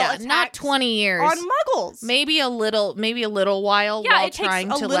scale attacks. Not 20 years on Muggles. Maybe a little while. Yeah, while it trying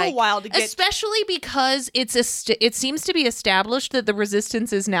takes a to little while to get. Especially because it seems to be established that the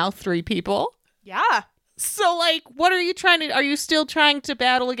Resistance is now 3 people. Yeah. So, like, what are you still trying to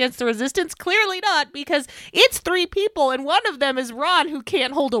battle against the Resistance? Clearly not, because it's 3 people, and one of them is Ron, who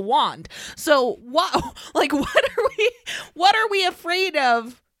can't hold a wand. So, what are we afraid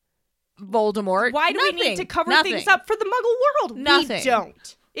of, Voldemort? Why do we need to cover things up for the Muggle world? Nothing. We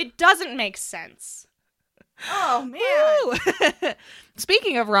don't. It doesn't make sense. Oh, man.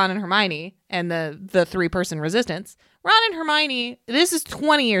 Speaking of Ron and Hermione and the 3-person Resistance, Ron and Hermione, this is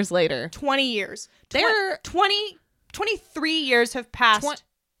 20 years later. 20 years. They're 23 years have passed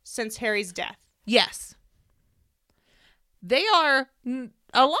since Harry's death. Yes. They are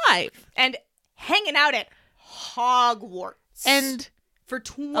alive. And hanging out at Hogwarts. And for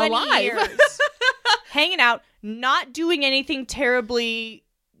 20 years. Hanging out, not doing anything terribly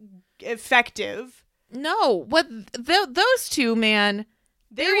effective. No. Those two, man,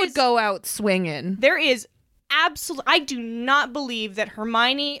 they would go out swinging. There is absolutely... I do not believe that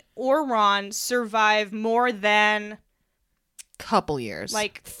Hermione or Ron survive more than... couple years.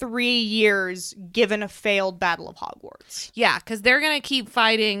 Like 3 years given a failed Battle of Hogwarts. Yeah, because they're going to keep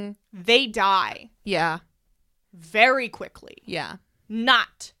fighting. They die. Yeah. Very quickly. Yeah.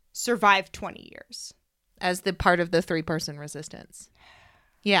 Not survive 20 years. As the part of the 3-person Resistance.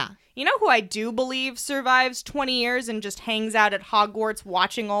 Yeah. You know who I do believe survives 20 years and just hangs out at Hogwarts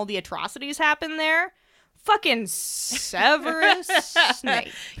watching all the atrocities happen there? Fucking Severus Snape.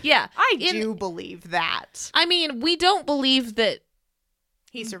 Yeah. I do believe that. I mean, we don't believe that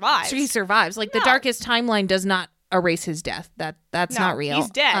he survives. He survives. Like, the Darkest Timeline does not erase his death. That's not real.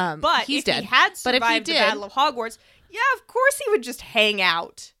 He's dead. But if he had survived the Battle of Hogwarts, yeah, of course he would just hang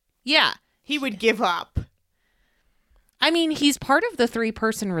out. Yeah. He would give up. I mean, he's part of the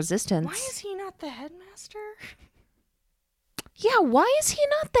 3-person Resistance. Why is he not the headmaster? Yeah, why is he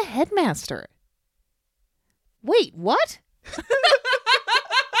not the headmaster? Wait, what?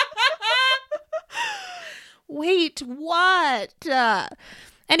 Wait, what?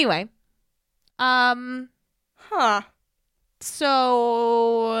 Anyway. Huh.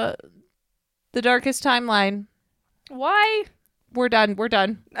 So, the darkest timeline. Why? We're done.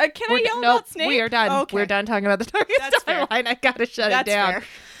 Can I yell about Snape? We are done. Okay. We're done talking about the darkest That's fair. timeline. I gotta shut it down. Fair.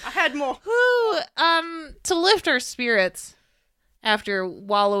 I had more. To lift our spirits after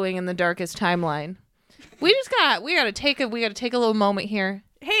wallowing in the darkest timeline, we gotta take a little moment here.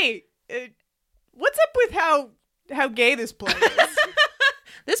 Hey, what's up with how gay this play is?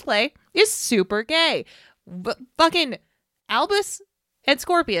 This play is super gay. Fucking Albus and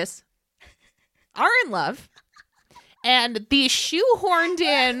Scorpius are in love, and the shoehorned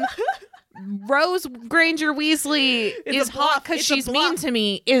in Rose Granger Weasley is hot because she's mean to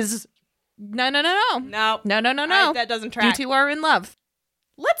me is no. That doesn't track. You two are in love.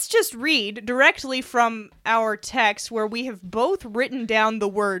 Let's just read directly from our text where we have both written down the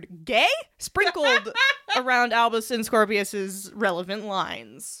word gay sprinkled around Albus and Scorpius's relevant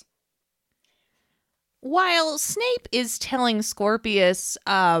lines. While Snape is telling Scorpius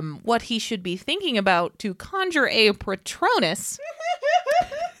what he should be thinking about to conjure a Patronus,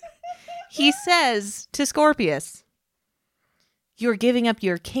 he says to Scorpius, "You're giving up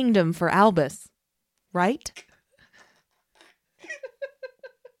your kingdom for Albus, right?"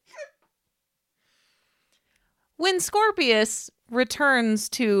 When Scorpius returns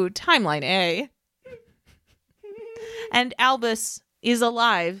to Timeline A, and Albus is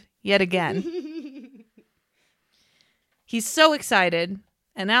alive yet again, he's so excited,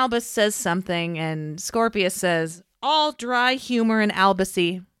 and Albus says something, and Scorpius says, "All dry humor and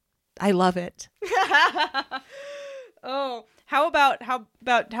Albusy. I love it." Oh, how about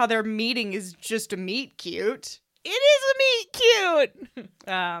how their meeting is just a meet cute? It is a meet cute.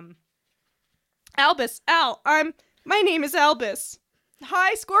 Albus, my name is Albus.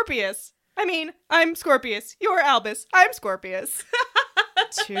 Hi, Scorpius. I'm Scorpius. You're Albus. I'm Scorpius.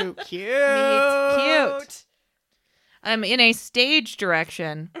 Too cute. Meet cute. In a stage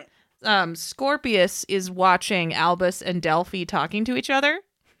direction, Scorpius is watching Albus and Delphi talking to each other.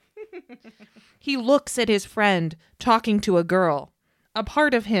 He looks at his friend talking to a girl. A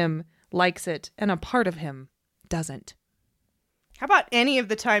part of him likes it, and a part of him doesn't. How about any of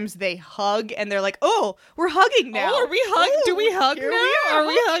the times they hug and they're like, "Oh, we're hugging now." Oh, are we hugging? Do we hug now? Are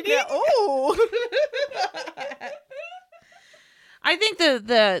we hugging? Oh. I think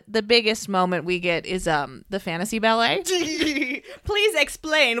the biggest moment we get is the fantasy ballet. Please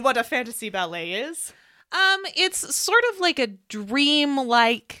explain what a fantasy ballet is. It's sort of like a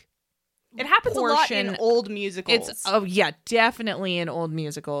dream-like. It happens a lot in old musicals. Definitely in old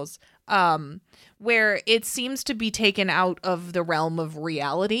musicals. Where it seems to be taken out of the realm of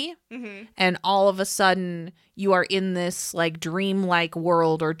reality, and all of a sudden you are in this like dreamlike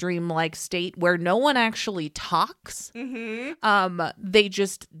world or dreamlike state where no one actually talks. They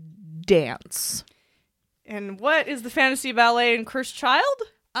just dance. And what is the fantasy ballet in Cursed Child?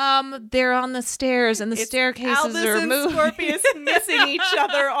 They're on the stairs, and the staircases Albus are and moving. Scorpius missing each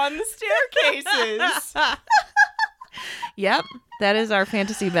other on the staircases. Yep, that is our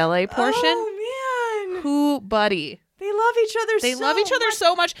fantasy ballet portion. Oh man, Who, buddy? they love each other. They love each other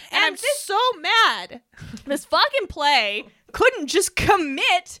so much, and I'm so mad. This fucking play couldn't just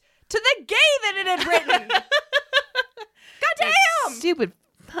commit to the gay that it had written. Goddamn! Stupid.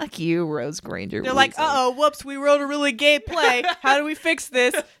 Fuck you, Rose Granger. They're like, whoops, we wrote a really gay play. How do we fix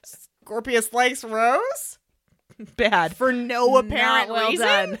this? Scorpius likes Rose? Bad. For no apparent reason?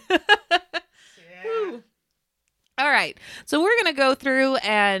 Done. Yeah. All right. So we're going to go through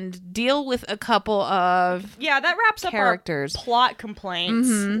and deal with a couple of that wraps up characters. Our plot complaints.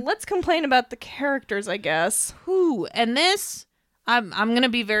 Let's complain about the characters, I guess. Whew. And this, I'm going to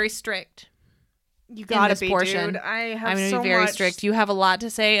be very strict. You gotta be, portion. Dude. I'm gonna be very strict. You have a lot to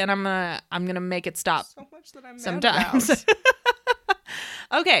say, and I'm gonna make it stop. So much that I'm sometimes. mad about.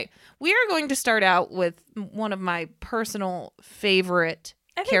 Okay, we are going to start out with one of my personal favorite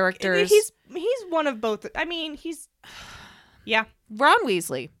characters. He's one of both. Ron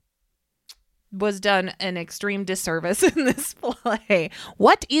Weasley was done an extreme disservice in this play.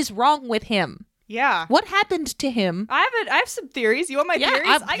 What is wrong with him? Yeah. What happened to him? I have some theories. You want my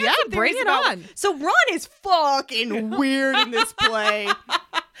theories? I got some bring theories it on. So Ron is fucking weird in this play.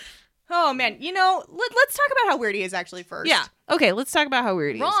 Oh man, let's talk about how weird he is actually first. Yeah. Okay, let's talk about how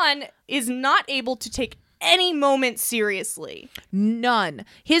weird he is. Ron is not able to take any moment seriously. None.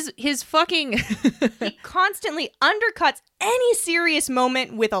 His fucking He constantly undercuts any serious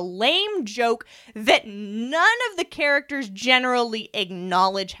moment with a lame joke that none of the characters generally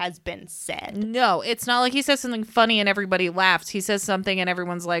acknowledge has been said. No, it's not like he says something funny and everybody laughs. He says something and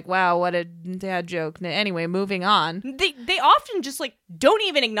everyone's like, "Wow, what a dad joke." Anyway, moving on. They often just don't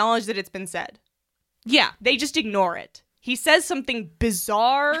even acknowledge that it's been said. Yeah. They just ignore it. He says something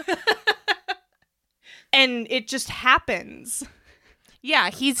bizarre and it just happens. Yeah,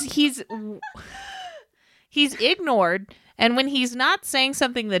 he's ignored, and when he's not saying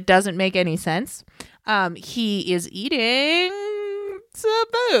something that doesn't make any sense, he is eating some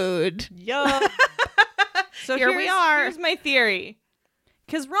food. Yup. So Here we are. Here's my theory.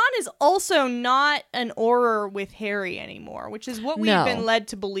 Because Ron is also not an Auror with Harry anymore, which is what we've been led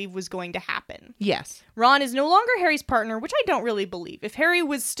to believe was going to happen. Yes. Ron is no longer Harry's partner, which I don't really believe. If Harry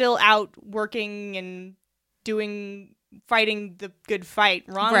was still out working and fighting the good fight,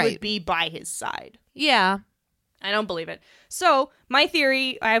 Ron would be by his side. Yeah. I don't believe it. So, my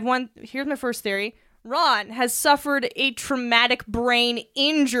theory, here's my first theory. Ron has suffered a traumatic brain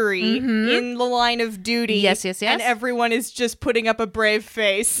injury in the line of duty. Yes. And everyone is just putting up a brave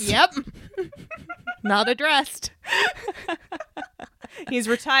face. Yep. Not addressed. He's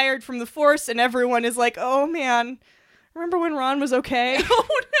retired from the force and everyone is like, oh man, remember when Ron was okay? Oh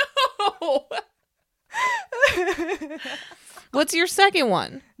no. What's your second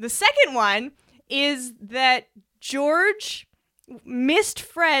one? The second one is that George missed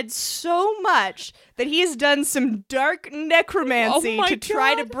Fred so much that he has done some dark necromancy to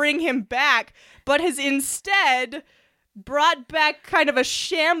try to bring him back, but has instead brought back kind of a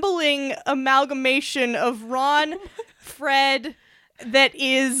shambling amalgamation of Ron, Fred, that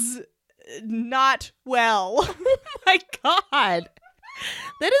is not well. Oh my god.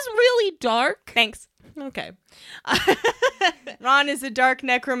 That is really dark. Thanks. Okay. Ron is a dark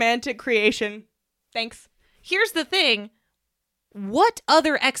necromantic creation. Thanks. Here's the thing. What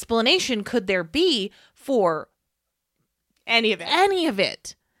other explanation could there be for any of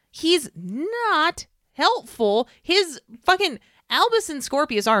it? He's not helpful. His fucking Albus and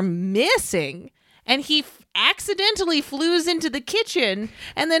Scorpius are missing, and he accidentally flews into the kitchen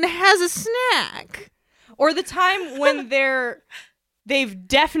and then has a snack. Or the time when they've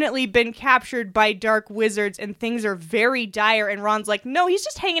definitely been captured by dark wizards and things are very dire, and Ron's like, no, he's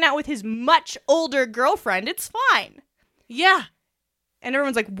just hanging out with his much older girlfriend. It's fine. Yeah. And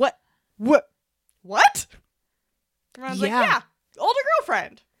everyone's like, what? And Ron's like, yeah, older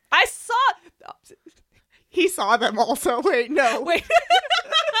girlfriend. He saw them also. Wait.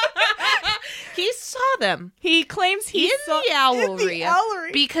 He saw them. He claims he saw the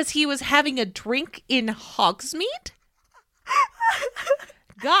owlery because he was having a drink in Hogsmeade.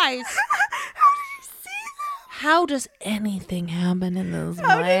 Guys, how did you see them? How does anything happen in this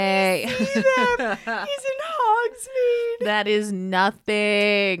way? How did you see them? He's in Hogsmeade. That is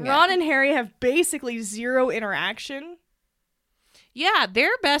nothing. Ron and Harry have basically zero interaction. Yeah,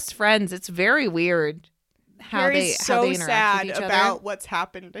 they're best friends. It's very weird how Harry's they interact sad with each about other. What's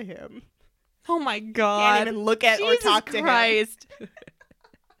happened to him. Oh my god! Can't even look at Jesus or talk to Christ. him.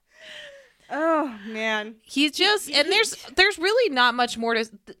 Oh man, He's just and there's really not much more to.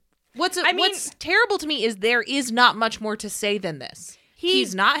 What's terrible to me is there is not much more to say than this.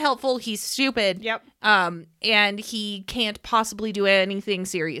 He's not helpful. He's stupid. Yep. And he can't possibly do anything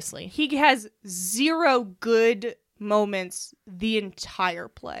seriously. He has zero good moments the entire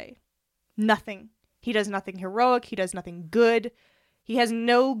play. Nothing. He does nothing heroic. He does nothing good. He has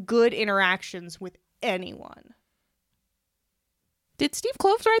no good interactions with anyone. Did Steve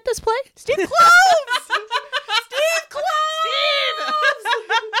Kloves write this play? Steve Kloves! Steve Kloves!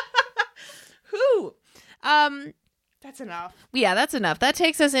 Who? That's enough. Yeah, that's enough. That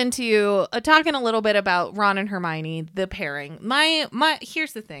takes us into talking a little bit about Ron and Hermione, the pairing.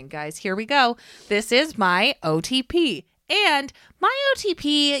 Here's the thing, guys. Here we go. This is my OTP. And my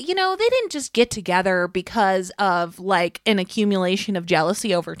OTP, they didn't just get together because of like an accumulation of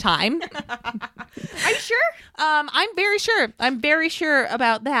jealousy over time. Are you sure? I'm very sure. I'm very sure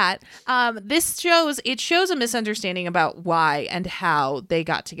about that. This shows a misunderstanding about why and how they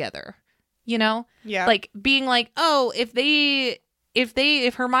got together. Yeah. Like being like, oh, if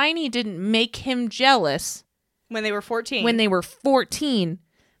Hermione didn't make him jealous when they were 14,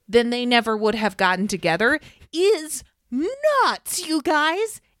 then they never would have gotten together is nuts, you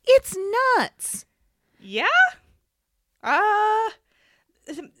guys. It's nuts. Yeah? What I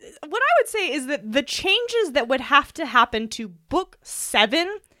would say is that the changes that would have to happen to book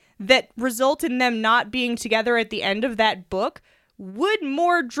 7 that result in them not being together at the end of that book would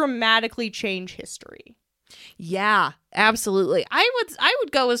more dramatically change history. Yeah, absolutely. I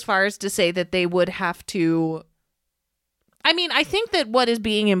would go as far as to say that they would have to. I mean, I think that what is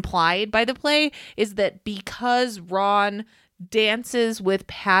being implied by the play is that because Ron dances with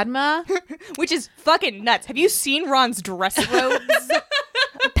Padma, which is fucking nuts. Have you seen Ron's dress robes?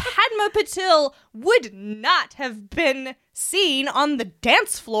 Padma Patil would not have been seen on the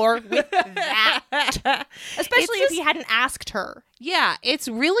dance floor with that. Especially if he hadn't asked her. Yeah, it's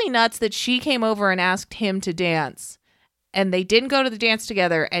really nuts that she came over and asked him to dance. And they didn't go to the dance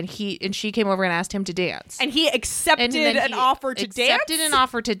together, and she came over and asked him to dance. And he accepted an offer to dance? Accepted an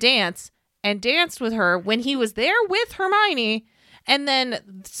offer to dance and danced with her when he was there with Hermione. And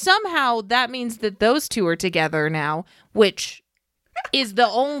then somehow that means that those two are together now, which is the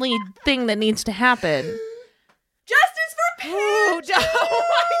only thing that needs to happen. Justice for Paige! Oh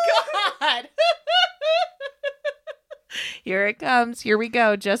my God! Here it comes. Here we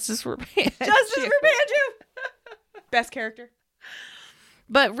go. Justice for Paige. Justice for Paige! Best character.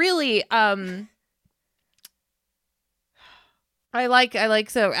 But really, I like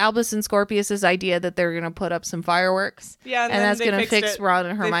so Albus and Scorpius's idea that they're gonna put up some fireworks. Yeah, and that's gonna fix Ron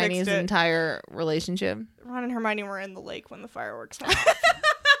and Hermione's entire relationship. Ron and Hermione were in the lake when the fireworks happened.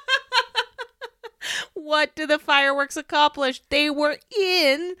 What did the fireworks accomplish? They were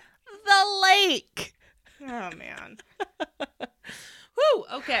in the lake. Oh man. Whew,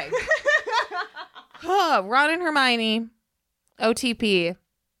 okay. Ron and Hermione, OTP.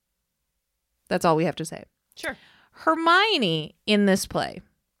 That's all we have to say. Sure. Hermione in this play.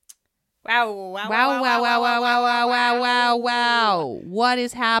 Wow. What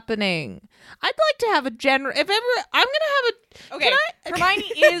is happening? I'd like to have a general. If ever, I'm going to have a. Okay.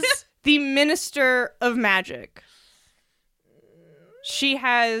 Hermione is the Minister of Magic. She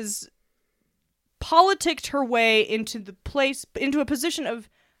has politicked her way into a position of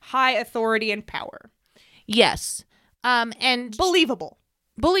high authority and power. Yes. And believable.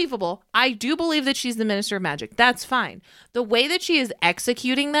 I do believe that she's the Minister of Magic. That's fine. The way that she is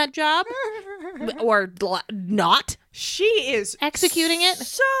executing that job, or not, she is executing it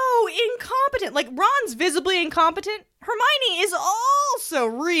so incompetent. Like, Ron's visibly incompetent. Hermione is also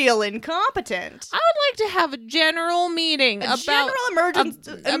real incompetent. I would like to have a general meeting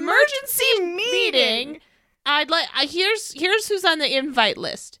emergency meeting. I'd like here's who's on the invite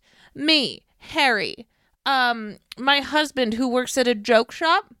list. Me, Harry, my husband who works at a joke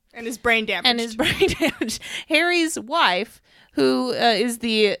shop and is brain damaged. Harry's wife, who is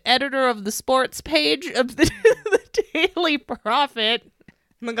the editor of the sports page of the Daily Prophet,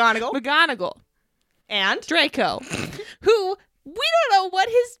 McGonagall. And Draco, who we don't know what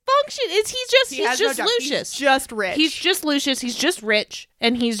his function is. He's just Lucius. He's just rich. He's just Lucius. He's just rich,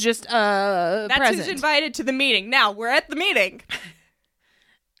 and he's just That's present. Who's invited to the meeting. Now we're at the meeting.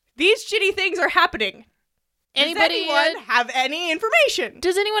 These shitty things are happening. Does anyone have any information?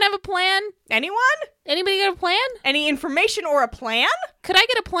 Does anyone have a plan? Anyone? Anybody got a plan? Any information or a plan? Could I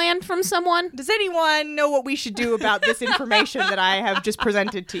get a plan from someone? Does anyone know what we should do about this information that I have just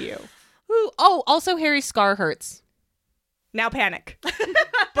presented to you? Oh, also Harry's scar hurts. Now panic.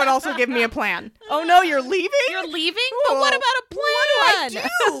 But also give me a plan. Oh no, you're leaving? You're leaving? But what about a plan? What do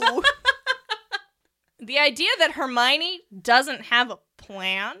I do? The idea that Hermione doesn't have a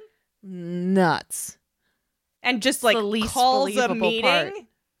plan? Nuts. And just calls a meeting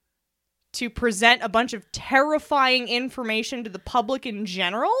to present a bunch of terrifying information to the public in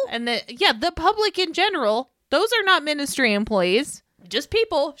general? And the public in general, those are not ministry employees. Just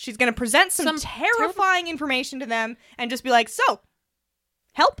people. She's going to present some terrifying information to them and just be like, so,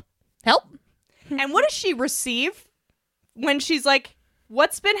 help. And what does she receive when she's like,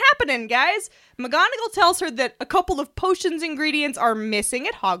 what's been happening, guys? McGonagall tells her that a couple of potions ingredients are missing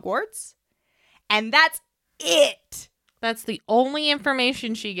at Hogwarts. And that's it. That's the only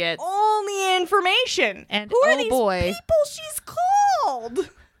information she gets. Only information. And who are these people she's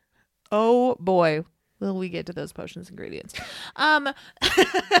called? Oh boy. Will we get to those potions ingredients? Wow.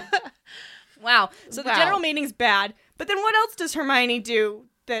 So the general meeting's bad. But then what else does Hermione do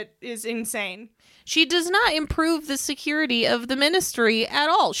that is insane? She does not improve the security of the ministry at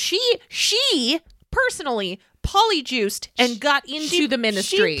all. She personally polyjuiced and got into the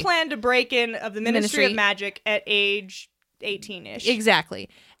ministry. She planned a break-in of the Ministry of Magic at age 18-ish. Exactly.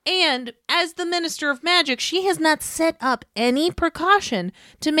 And as the Minister of Magic, she has not set up any precaution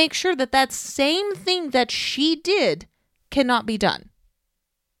to make sure that that same thing that she did cannot be done.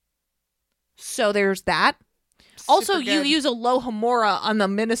 So there's that. Also, you use Alohomora on the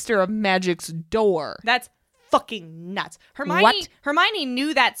Minister of Magic's door. That's fucking nuts. Hermione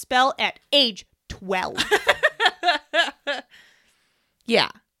knew that spell at age 12. Yeah.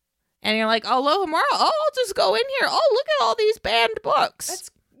 And you're like, Alohomora, I'll just go in here. Oh, look at all these banned books.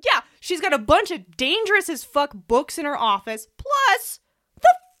 Yeah, she's got a bunch of dangerous as fuck books in her office, plus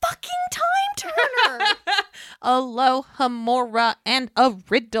the fucking time turner. Alohomora and a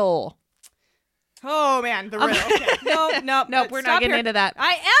riddle. Oh man, the riddle. Okay. No, We're not getting into that.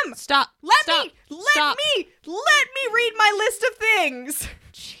 I am. Stop. Let me read my list of things.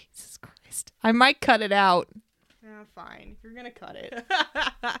 Jesus Christ. I might cut it out. Fine. You're gonna cut it.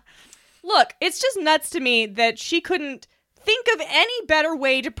 Look, it's just nuts to me that she couldn't think of any better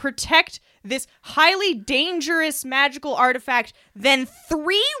way to protect this highly dangerous magical artifact than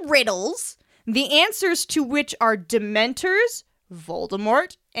 3 riddles, the answers to which are Dementors,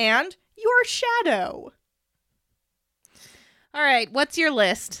 Voldemort, and your shadow. All right, what's your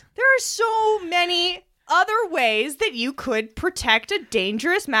list? There are so many other ways that you could protect a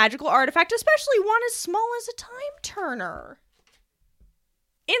dangerous magical artifact, especially one as small as a time turner.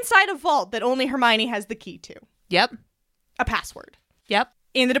 Inside a vault that only Hermione has the key to. Yep. A password. Yep.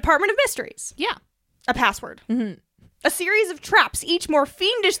 In the Department of Mysteries. Yeah. A password. Mm-hmm. A series of traps, each more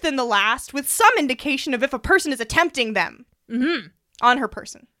fiendish than the last, with some indication of if a person is attempting them. Mm-hmm. On her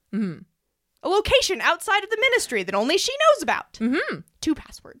person. Mm-hmm. A location outside of the ministry that only she knows about. Mm-hmm. 2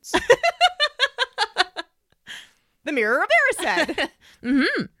 passwords. The Mirror of Erised.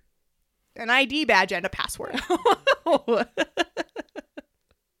 Mm-hmm. An ID badge and a password.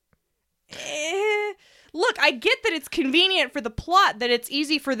 Look, I get that it's convenient for the plot, that it's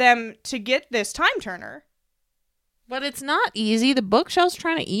easy for them to get this time turner. But it's not easy. The bookshelf's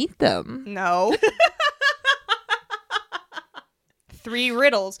trying to eat them. No. 3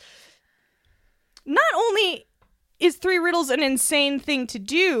 riddles. Not only is 3 riddles an insane thing to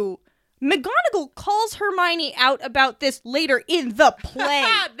do, McGonagall calls Hermione out about this later in the play.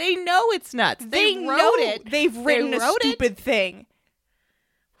 They know it's nuts. They wrote it. They've written a stupid thing.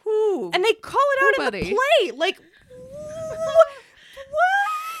 Who? And they call it out in the play. Like,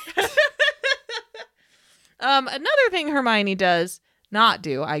 what? Another thing Hermione does not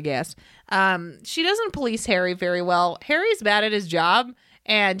do, I guess. She doesn't police Harry very well. Harry's bad at his job,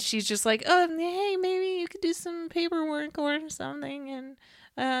 and she's just like, hey, maybe you could do some paperwork or something. And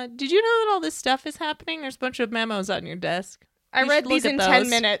did you know that all this stuff is happening? There's a bunch of memos on your desk. I read these in 10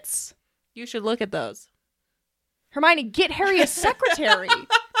 minutes. You should look at those. Hermione, get Harry a secretary.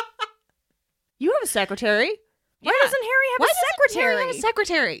 You have a secretary. Why doesn't Harry have a secretary? Harry have a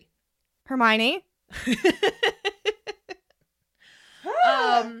secretary? Hermione.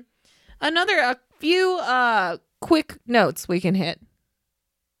 A few quick notes we can hit.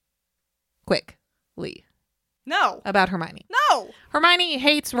 Quickly. No. About Hermione. No. Hermione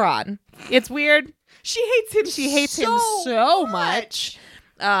hates Ron. It's weird. She hates him. She hates him so much.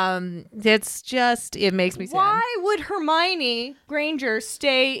 It's just, it makes me sad. Why would Hermione Granger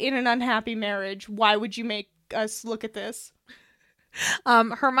stay in an unhappy marriage? Why would you make us look at this?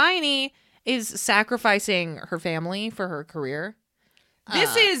 Hermione is sacrificing her family for her career.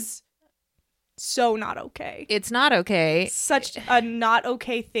 This is so not okay. It's not okay. Such a not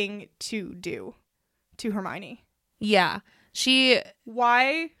okay thing to do to Hermione. Yeah.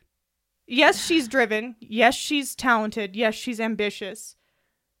 Why? Yes, she's driven. Yes, she's talented. Yes, she's ambitious.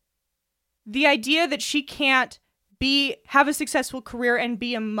 The idea that she can't have a successful career and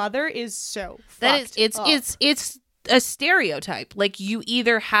be a mother is so fucked up. It's a stereotype. Like, you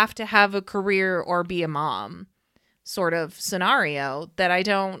either have to have a career or be a mom sort of scenario that I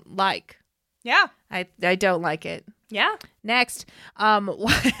don't like. Yeah. I don't like it. Yeah. Next,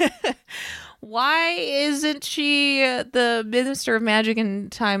 why isn't she the Minister of Magic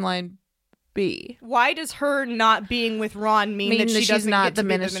and Timeline B? Why does her not being with Ron mean that she doesn't not get to the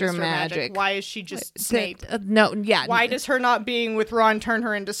be Minister of Magic? Why is she just Snape? Yeah. Why does her not being with Ron turn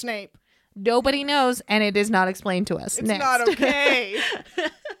her into Snape? Nobody knows, and it is not explained to us. It's Next. not okay.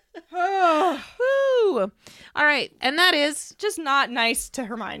 Woo. All right, and that is just not nice to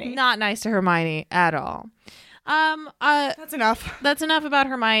Hermione. Not nice to Hermione at all. That's enough. That's enough about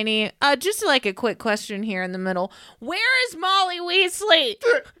Hermione. Just like a quick question here in the middle. Where is Molly Weasley?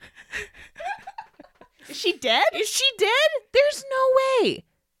 Is she dead? Is she dead? There's no way.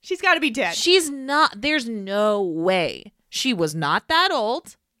 She's got to be dead. She's not. There's no way. She was not that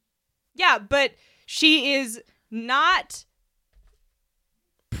old. Yeah, but she is not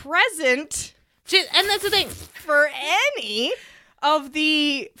present. And that's the thing. For any of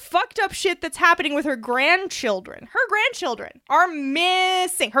the fucked up shit that's happening with her grandchildren. Her grandchildren are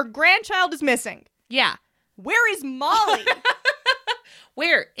missing. Her grandchild is missing. Yeah. Where is Molly?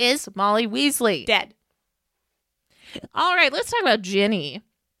 Where is Molly Weasley? Dead. All right, let's talk about Ginny.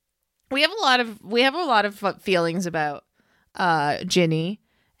 We have a lot of feelings about Ginny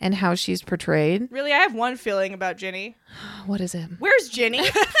and how she's portrayed. Really, I have one feeling about Ginny. What is it? Where's Ginny?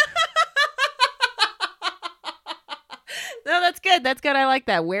 No, that's good. That's good. I like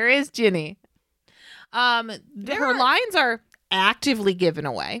that. Where is Ginny? Her lines are actively given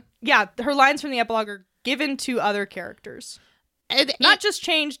away. Yeah, her lines from the epilogue are given to other characters. Not just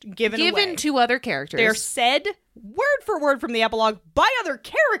changed, given away. To other characters. They're said word for word from the epilogue by other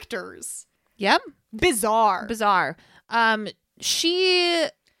characters. Yep. Bizarre.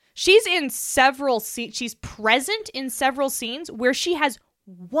 She's in several scenes. She's present in several scenes where she has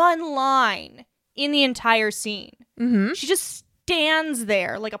one line in the entire scene. Mm-hmm. She just stands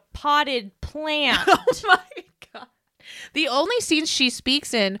there like a potted plant. Oh my God. The only scenes she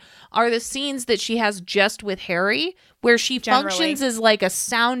speaks in are the scenes that she has just with Harry, where she functions as like a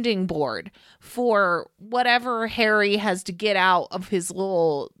sounding board for whatever Harry has to get out of his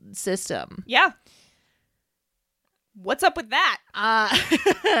little system. Yeah. What's up with that?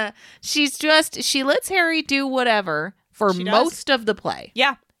 She lets Harry do whatever for most of the play.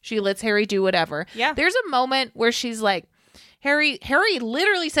 Yeah. She lets Harry do whatever. Yeah. There's a moment where she's like, Harry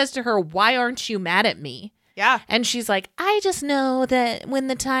literally says to her, "Why aren't you mad at me?" Yeah. And she's like, "I just know that when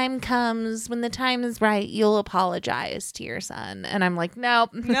the time comes, when the time is right, you'll apologize to your son." And I'm like,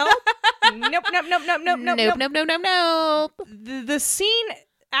 nope. Nope. Nope. The scene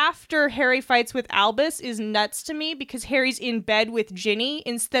after Harry fights with Albus is nuts to me because Harry's in bed with Ginny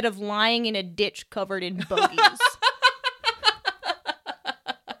instead of lying in a ditch covered in bogies.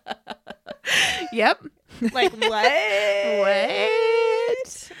 Yep. Like, what? And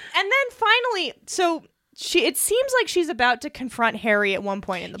then finally, so it seems like she's about to confront Harry at one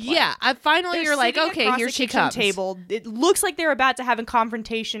point in the play. Yeah, They're you're like, sitting okay, across here the she kitchen comes. Table. It looks like they're about to have a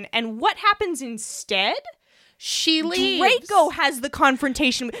confrontation, and what happens instead? She leaves. Draco has the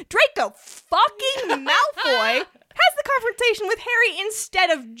confrontation. Draco fucking Malfoy has the confrontation with Harry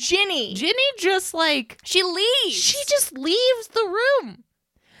instead of Ginny. Ginny just like, She leaves. she just leaves the room.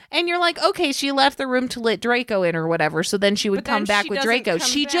 And you're like, okay, she left the room to let Draco in or whatever, so then she would come back with Draco.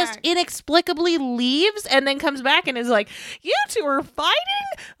 She just inexplicably leaves and then comes back and is like, "You two are fighting?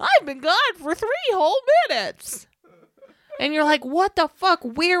 I've been gone for 3 whole minutes." And you're like, what the fuck?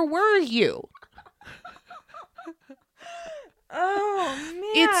 Where were you? Oh,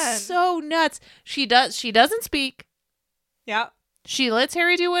 man. It's so nuts. She doesn't speak. Yeah. She lets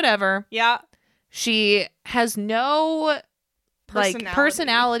Harry do whatever. Yeah. She has no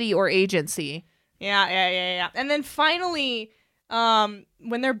personality or agency. Yeah. And then finally,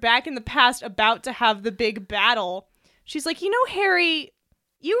 when they're back in the past about to have the big battle, she's like, Harry,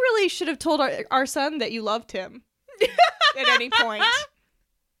 you really should have told our son that you loved him at any point.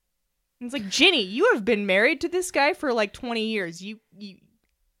 And it's like, Ginny, you have been married to this guy for like 20 years. You've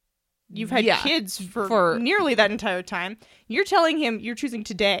had kids for nearly that entire time. You're telling him, you're choosing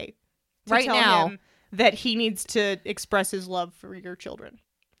today to right tell now him that he needs to express his love for your children.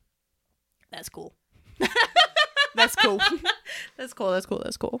 That's cool. That's cool. That's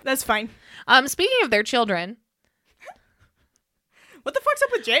cool. That's fine. Speaking of their children, what the fuck's up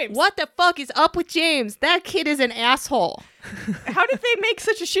with James? What the fuck is up with James? That kid is an asshole. How did they make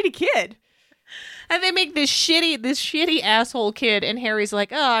such a shitty kid? And they make this shitty asshole kid, and Harry's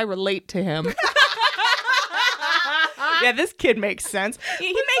like, "Oh, I relate to him." Yeah, this kid makes sense.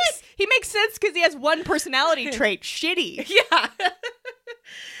 He makes sense because he has one personality trait: shitty. Yeah.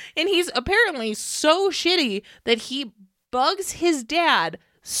 And he's apparently so shitty that he bugs his dad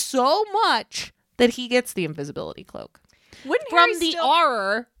so much that he gets the invisibility cloak. Wouldn't Harry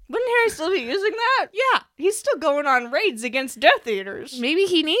still be using that? Yeah. He's still going on raids against Death Eaters. Maybe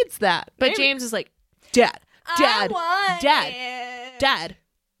he needs that. But James is like, Dad.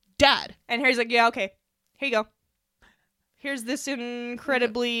 And Harry's like, yeah, okay. Here you go. Here's this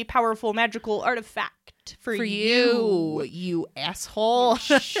incredibly powerful magical artifact for you. You asshole.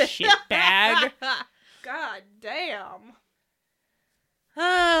 Shitbag. God damn.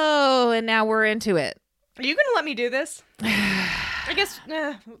 Oh, and now we're into it. Are you going to let me do this? I guess,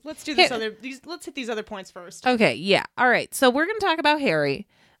 let's do this let's hit these other points first. Okay, yeah. All right, so we're going to talk about Harry.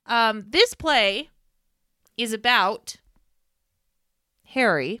 This play is about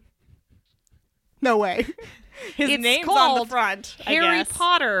Harry. No way. His name's on the front. Harry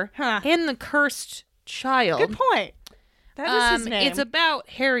Potter and the Cursed Child. Good point. That is his name. It's about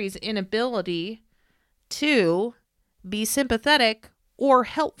Harry's inability to be sympathetic or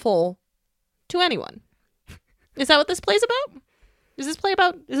helpful to anyone. Is that what this play's about? Is this play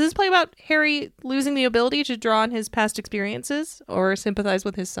about Harry losing the ability to draw on his past experiences or sympathize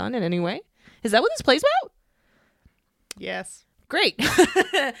with his son in any way? Is that what this play's about? Yes. Great.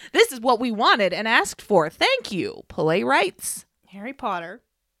 This is what we wanted and asked for. Thank you. Play writes. Harry Potter,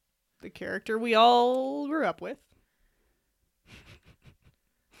 the character we all grew up with,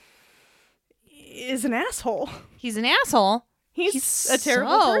 is an asshole. He's an asshole. He's a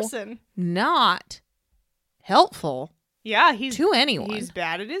terrible person. Not helpful Yeah, to anyone. He's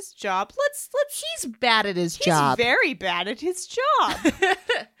bad at his job. He's bad at his job. He's very bad at his job.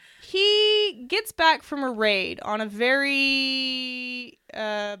 He gets back from a raid on a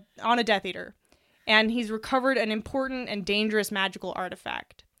Death Eater, and he's recovered an important and dangerous magical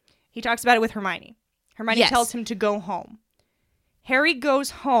artifact. He talks about it with Hermione. Hermione tells him to go home. Harry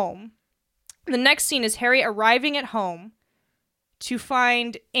goes home. The next scene is Harry arriving at home to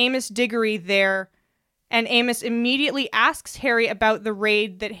find Amos Diggory there, and Amos immediately asks Harry about the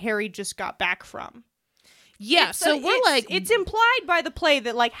raid that Harry just got back from. Yeah, it's implied by the play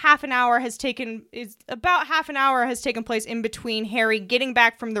that about half an hour has taken place in between Harry getting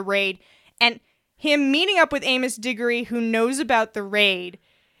back from the raid and him meeting up with Amos Diggory, who knows about the raid,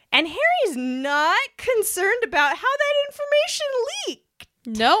 and Harry's not concerned about how that information leaked.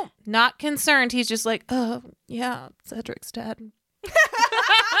 No, not concerned. He's just like, oh, yeah, Cedric's dead.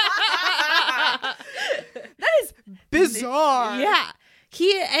 That is bizarre. Yeah.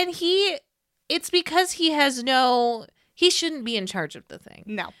 It's because he shouldn't be in charge of the thing.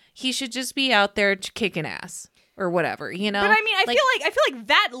 No. He should just be out there kicking ass or whatever, you know? But I mean, I feel like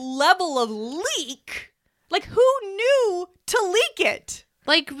that level of leak, who knew to leak it?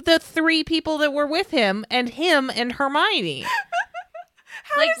 Like the 3 people that were with him and Hermione.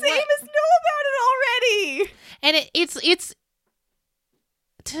 How does Amos know about it already? And it's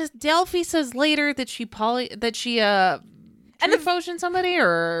Delphi says later that she truth potioned somebody,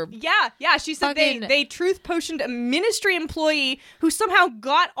 or yeah. She said they truth potioned a ministry employee who somehow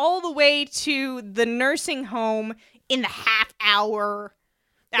got all the way to the nursing home in the half hour.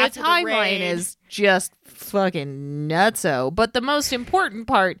 The timeline is just fucking nutso. But the most important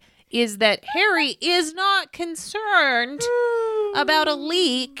part is that Harry is not concerned about a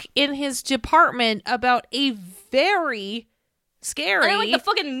leak in his department about a very scary. And the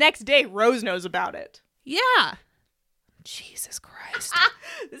fucking next day, Rose knows about it. Yeah. Jesus Christ.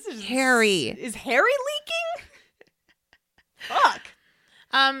 This is Harry. Is Harry leaking? Fuck.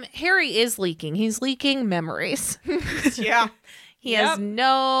 Harry is leaking. He's leaking memories. Yeah. He has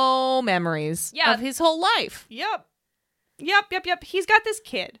no memories of his whole life. Yep. He's got this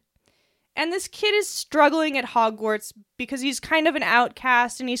kid. And this kid is struggling at Hogwarts because he's kind of an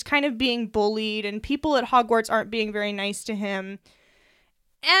outcast and he's kind of being bullied and people at Hogwarts aren't being very nice to him.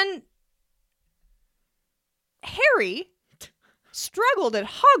 And Harry struggled at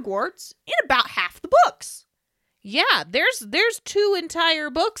Hogwarts in about half the books. Yeah, there's 2 entire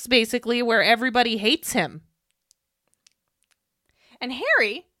books basically where everybody hates him. And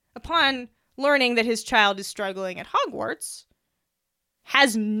Harry, upon learning that his child is struggling at Hogwarts,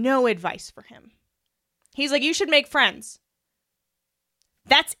 has no advice for him. He's like, you should make friends.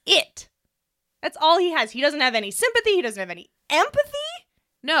 That's it. That's all he has. He doesn't have any sympathy. He doesn't have any empathy.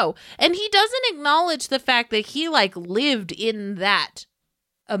 No. And he doesn't acknowledge the fact that he lived in that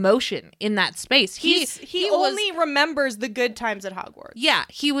emotion, in that space. He only remembers the good times at Hogwarts. Yeah.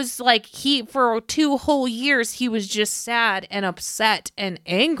 He was for 2 whole years, he was just sad and upset and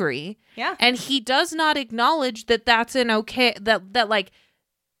angry. Yeah. And he does not acknowledge that that's that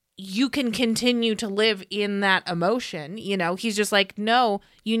you can continue to live in that emotion. You know, he's just like, no,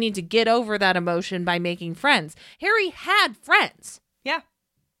 you need to get over that emotion by making friends. Harry had friends. Yeah.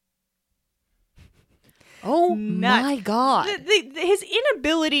 Oh my God. His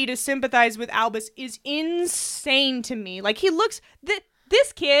inability to sympathize with Albus is insane to me.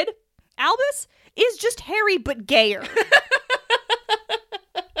 This kid, Albus, is just Harry but gayer.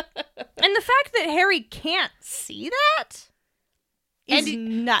 And the fact that Harry can't see that is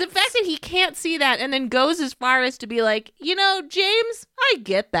nuts. The fact that he can't see that and then goes as far as to be like, James, I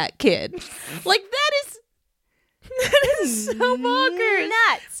get that kid. That is so bonkers.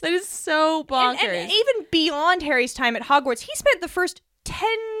 Nuts. That is so bonkers. And even beyond Harry's time at Hogwarts, he spent the first 10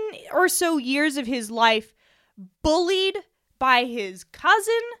 or so years of his life bullied by his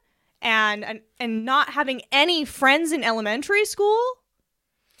cousin and not having any friends in elementary school.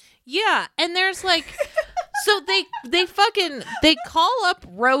 Yeah, and there's so they call up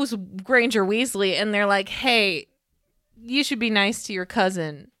Rose Granger Weasley and they're like, hey, you should be nice to your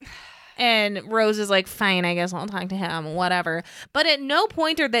cousin. And Rose is like, fine, I guess I'll talk to him, whatever. But at no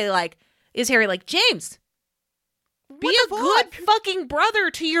point are they is Harry like, James, be a good fucking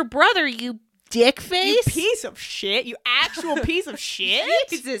brother to your brother, you dick face. You piece of shit. You actual piece of shit.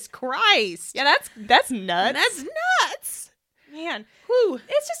 Jesus Christ. Yeah, that's nuts. That's nuts. Man, whew.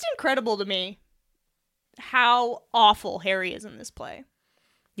 It's just incredible to me how awful Harry is in this play.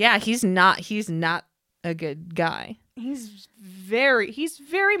 Yeah, he's not a good guy. He's very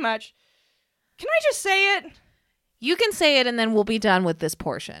much. Can I just say it? You can say it and then we'll be done with this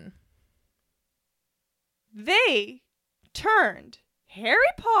portion. They turned Harry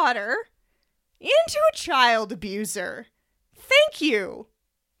Potter into a child abuser. Thank you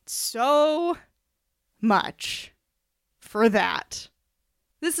so much for that.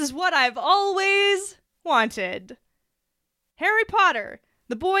 This is what I've always wanted. Harry Potter,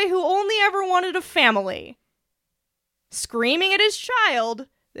 the boy who only ever wanted a family, screaming at his child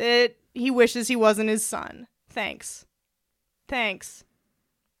that he wishes he wasn't his son. Thanks.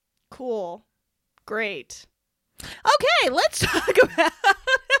 Cool. Great. Okay, let's talk about...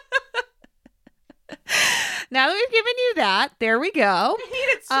 Now that we've given you that, there we go. I hate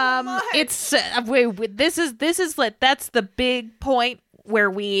it so much. It's wait, this is like, that's the big point where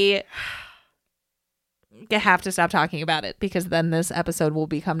we have to stop talking about it, because then this episode will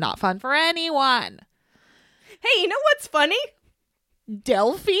become not fun for anyone. Hey, you know what's funny?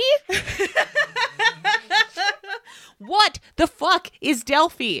 Delphi? What the fuck is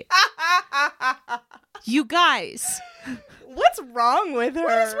Delphi? You guys. What's wrong with her?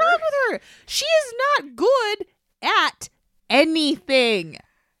 What is wrong with her? She is not good at anything.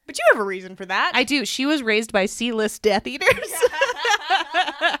 But you have a reason for that. I do. She was raised by C-list Death Eaters.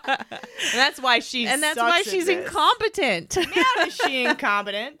 And that's why she's incompetent. Now is she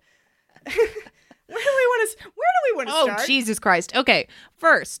incompetent? Where do we want to start? Oh, Jesus Christ. Okay,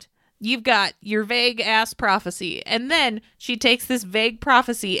 first, you've got your vague ass prophecy, and then she takes this vague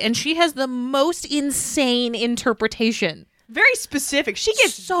prophecy and she has the most insane interpretation. Very specific. She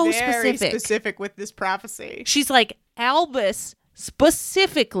gets so very specific with this prophecy. She's like, Albus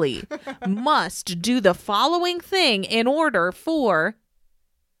specifically must do the following thing in order for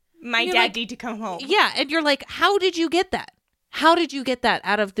my daddy to come home. Yeah, and you're like, how did you get that? How did you get that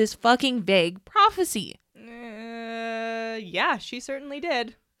out of this fucking vague prophecy? Yeah, she certainly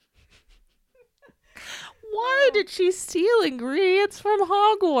did. Why did she steal ingredients from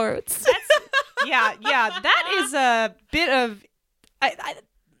Hogwarts? Yeah, that is a bit of... I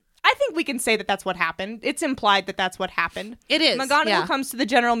think we can say that that's what happened. It's implied that that's what happened. It is. McGonagall comes to the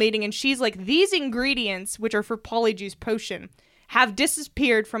general meeting and she's like, these ingredients, which are for Polyjuice Potion, have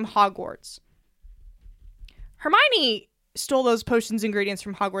disappeared from Hogwarts. Hermione stole those potions ingredients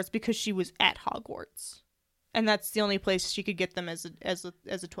from Hogwarts because she was at Hogwarts. And that's the only place she could get them as a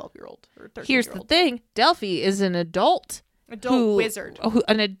 12-year-old or 13-year-old. Here's the thing. Delphi is an adult wizard.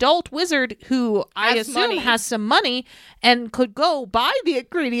 An adult wizard who I assume has some money and could go buy the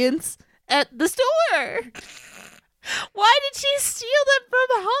ingredients at the store. Why did she steal them from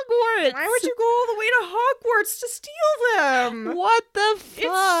Hogwarts? Why would you go all the way to Hogwarts to steal them? What the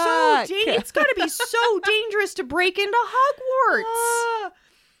fuck? It's got to be so dangerous to break into Hogwarts.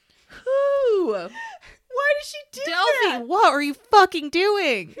 Who? Why did she do that? Delphi, what are you fucking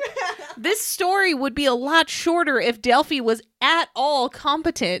doing? This story would be a lot shorter if Delphi was at all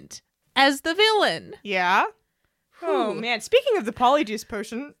competent as the villain. Yeah? Oh, man. Speaking of the Polyjuice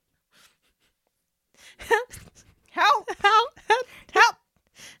Potion... How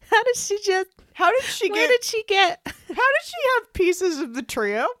did she get... How did she have pieces of the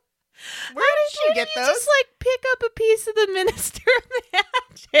trio? Where did she get those? Just, like, pick up a piece of the Minister of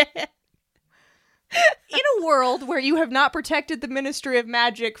Magic. In a world where you have not protected the Ministry of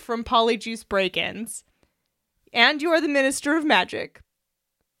Magic from Polyjuice break-ins, and you are the Minister of Magic,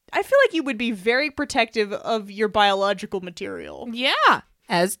 I feel like you would be very protective of your biological material. Yeah,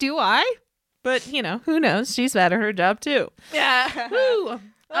 as do I. But, you know, who knows? She's bad at her job, too. Yeah. Woo.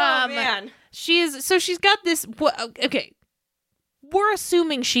 Man. She's got this... Okay. We're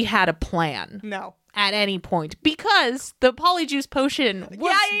assuming she had a plan. No. At any point, because the Polyjuice Potion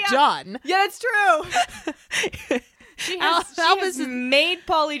was done. Yeah, that's true. She has made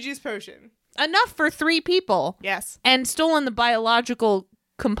Polyjuice Potion. Enough for 3 people. Yes. And stolen the biological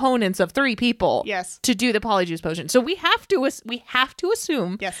components of 3 people. Yes. To do the Polyjuice Potion. So we have to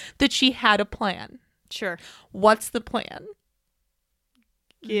assume that she had a plan. Sure. What's the plan?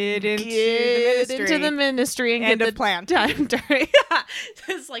 Get into the ministry and get the plan. Time turner.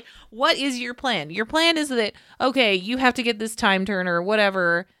 It's like, what is your plan? Your plan is that, okay, you have to get this time turner or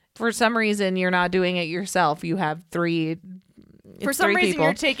whatever. For some reason, you're not doing it yourself. You have 3. For some reason, people.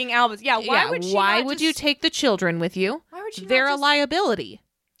 You're taking Albus. Yeah. Why would you take the children with you? Why would she? They're a liability.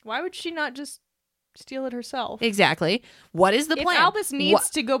 Why would she not just steal it herself? Exactly. What is the plan? If Albus needs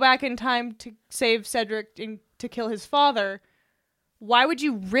to go back in time to save Cedric and to kill his father, why would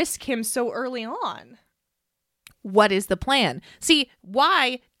you risk him so early on? What is the plan? See,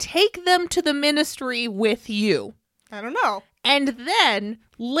 why take them to the ministry with you? I don't know. And then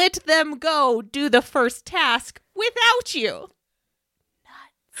let them go do the first task without you.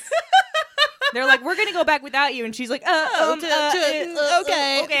 Nuts. They're like, we're going to go back without you. And she's like, okay.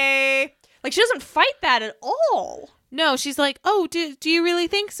 Like, she doesn't fight that at all. No, she's like, oh, do you really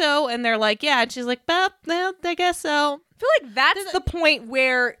think so? And they're like, yeah. And she's like, well, I guess so. I feel like that's the point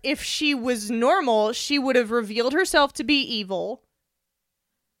where if she was normal, she would have revealed herself to be evil.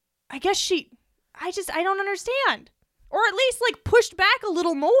 I guess I don't understand. Or at least like pushed back a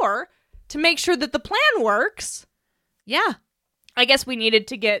little more to make sure that the plan works. Yeah. I guess we needed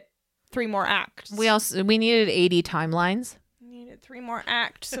to get 3 more acts. We needed 80 timelines. We needed 3 more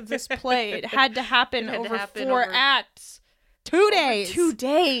acts of this play. It had to happen over 4 acts. 2 days. 2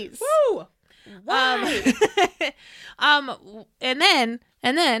 days. Woo! Why? And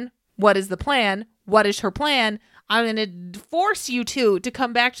then, what is the plan? What is her plan? I'm going to force you two to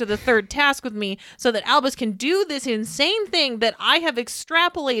come back to the 3rd task with me so that Albus can do this insane thing that I have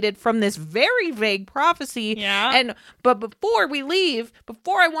extrapolated from this very vague prophecy. Yeah. But before we leave,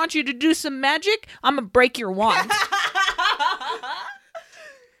 before I want you to do some magic, I'm going to break your wand.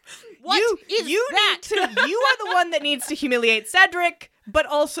 What is that? You are the one that needs to humiliate Cedric, but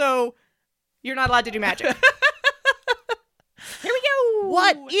also you're not allowed to do magic. Here we go.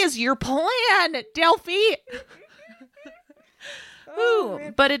 What is your plan, Delphi?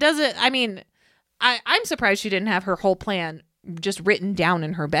 Ooh, but it doesn't, I mean, I'm surprised she didn't have her whole plan just written down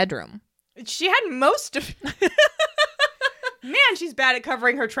in her bedroom. She had most of it. Man, she's bad at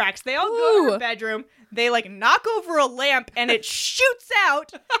covering her tracks. They all go to her bedroom. They like knock over a lamp and it shoots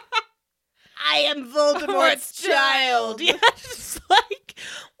out. I am Voldemort's child. Yeah, just like,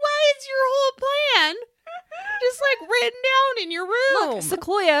 why is your whole plan just like written down in your room? Look,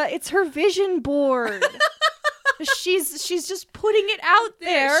 Sequoia, it's her vision board. She's just putting it out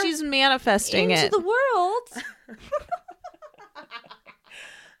there. She's manifesting into it the world.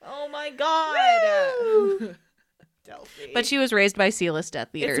 Oh my god. Delphi. But she was raised by Sealess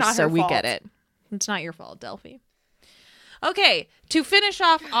Death Eaters, not so her we fault. get it. It's not your fault, Delphi. Okay, to finish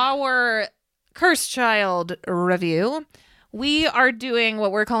off our Cursed Child review, we are doing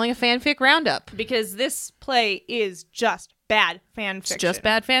what we're calling a fanfic roundup. Because this play is just bad fan fiction. It's just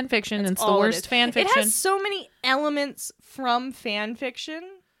bad fan fiction. That's It's the all worst fan fiction. It has so many elements from fan fiction.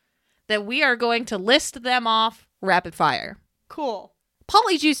 That we are going to list them off rapid fire. Cool.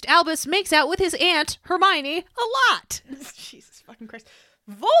 Polyjuiced Albus makes out with his aunt, Hermione, a lot. Jesus fucking Christ.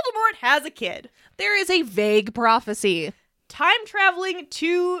 Voldemort has a kid. There is a vague prophecy. Time traveling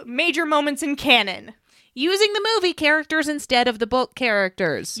to major moments in canon. Using the movie characters instead of the book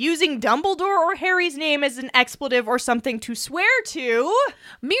characters. Using Dumbledore or Harry's name as an expletive or something to swear to.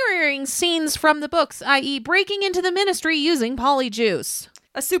 Mirroring scenes from the books, i.e. breaking into the Ministry using Polyjuice.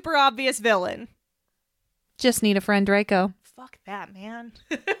 A super obvious villain. Just need a friend, Draco. Fuck that, man.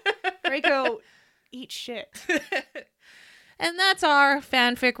 Draco, eat shit. And that's our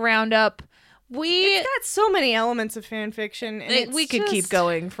fanfic roundup. It's got so many elements of fan fiction. And we could keep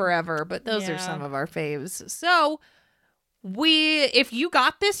going forever, but those are some of our faves. So, if you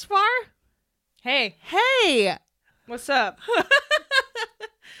got this far, hey, what's up?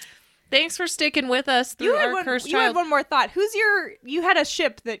 Thanks for sticking with us through our Cursed Child. You had one more thought. You had a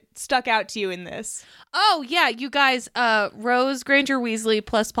ship that stuck out to you in this. Oh, yeah, you guys, Rose Granger Weasley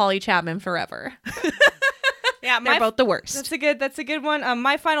plus Polly Chapman forever. Yeah, they're both the worst. That's a good one.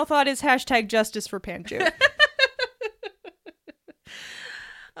 My final thought is #justice for Panju.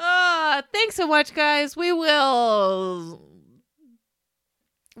 Thanks so much, guys. We're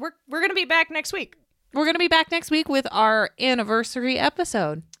gonna be back next week. We're gonna be back next week with our anniversary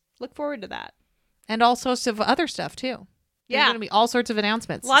episode. Look forward to that. And all sorts of other stuff too. There's gonna be all sorts of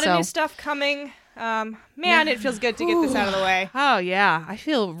announcements. A lot of new stuff coming. Man, it feels good to get this out of the way. Oh yeah, I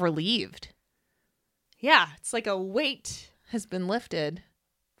feel relieved. Yeah, it's like a weight has been lifted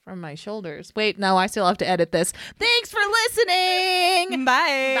from my shoulders. Wait, no, I still have to edit this. Thanks for listening.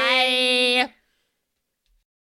 Bye. Bye.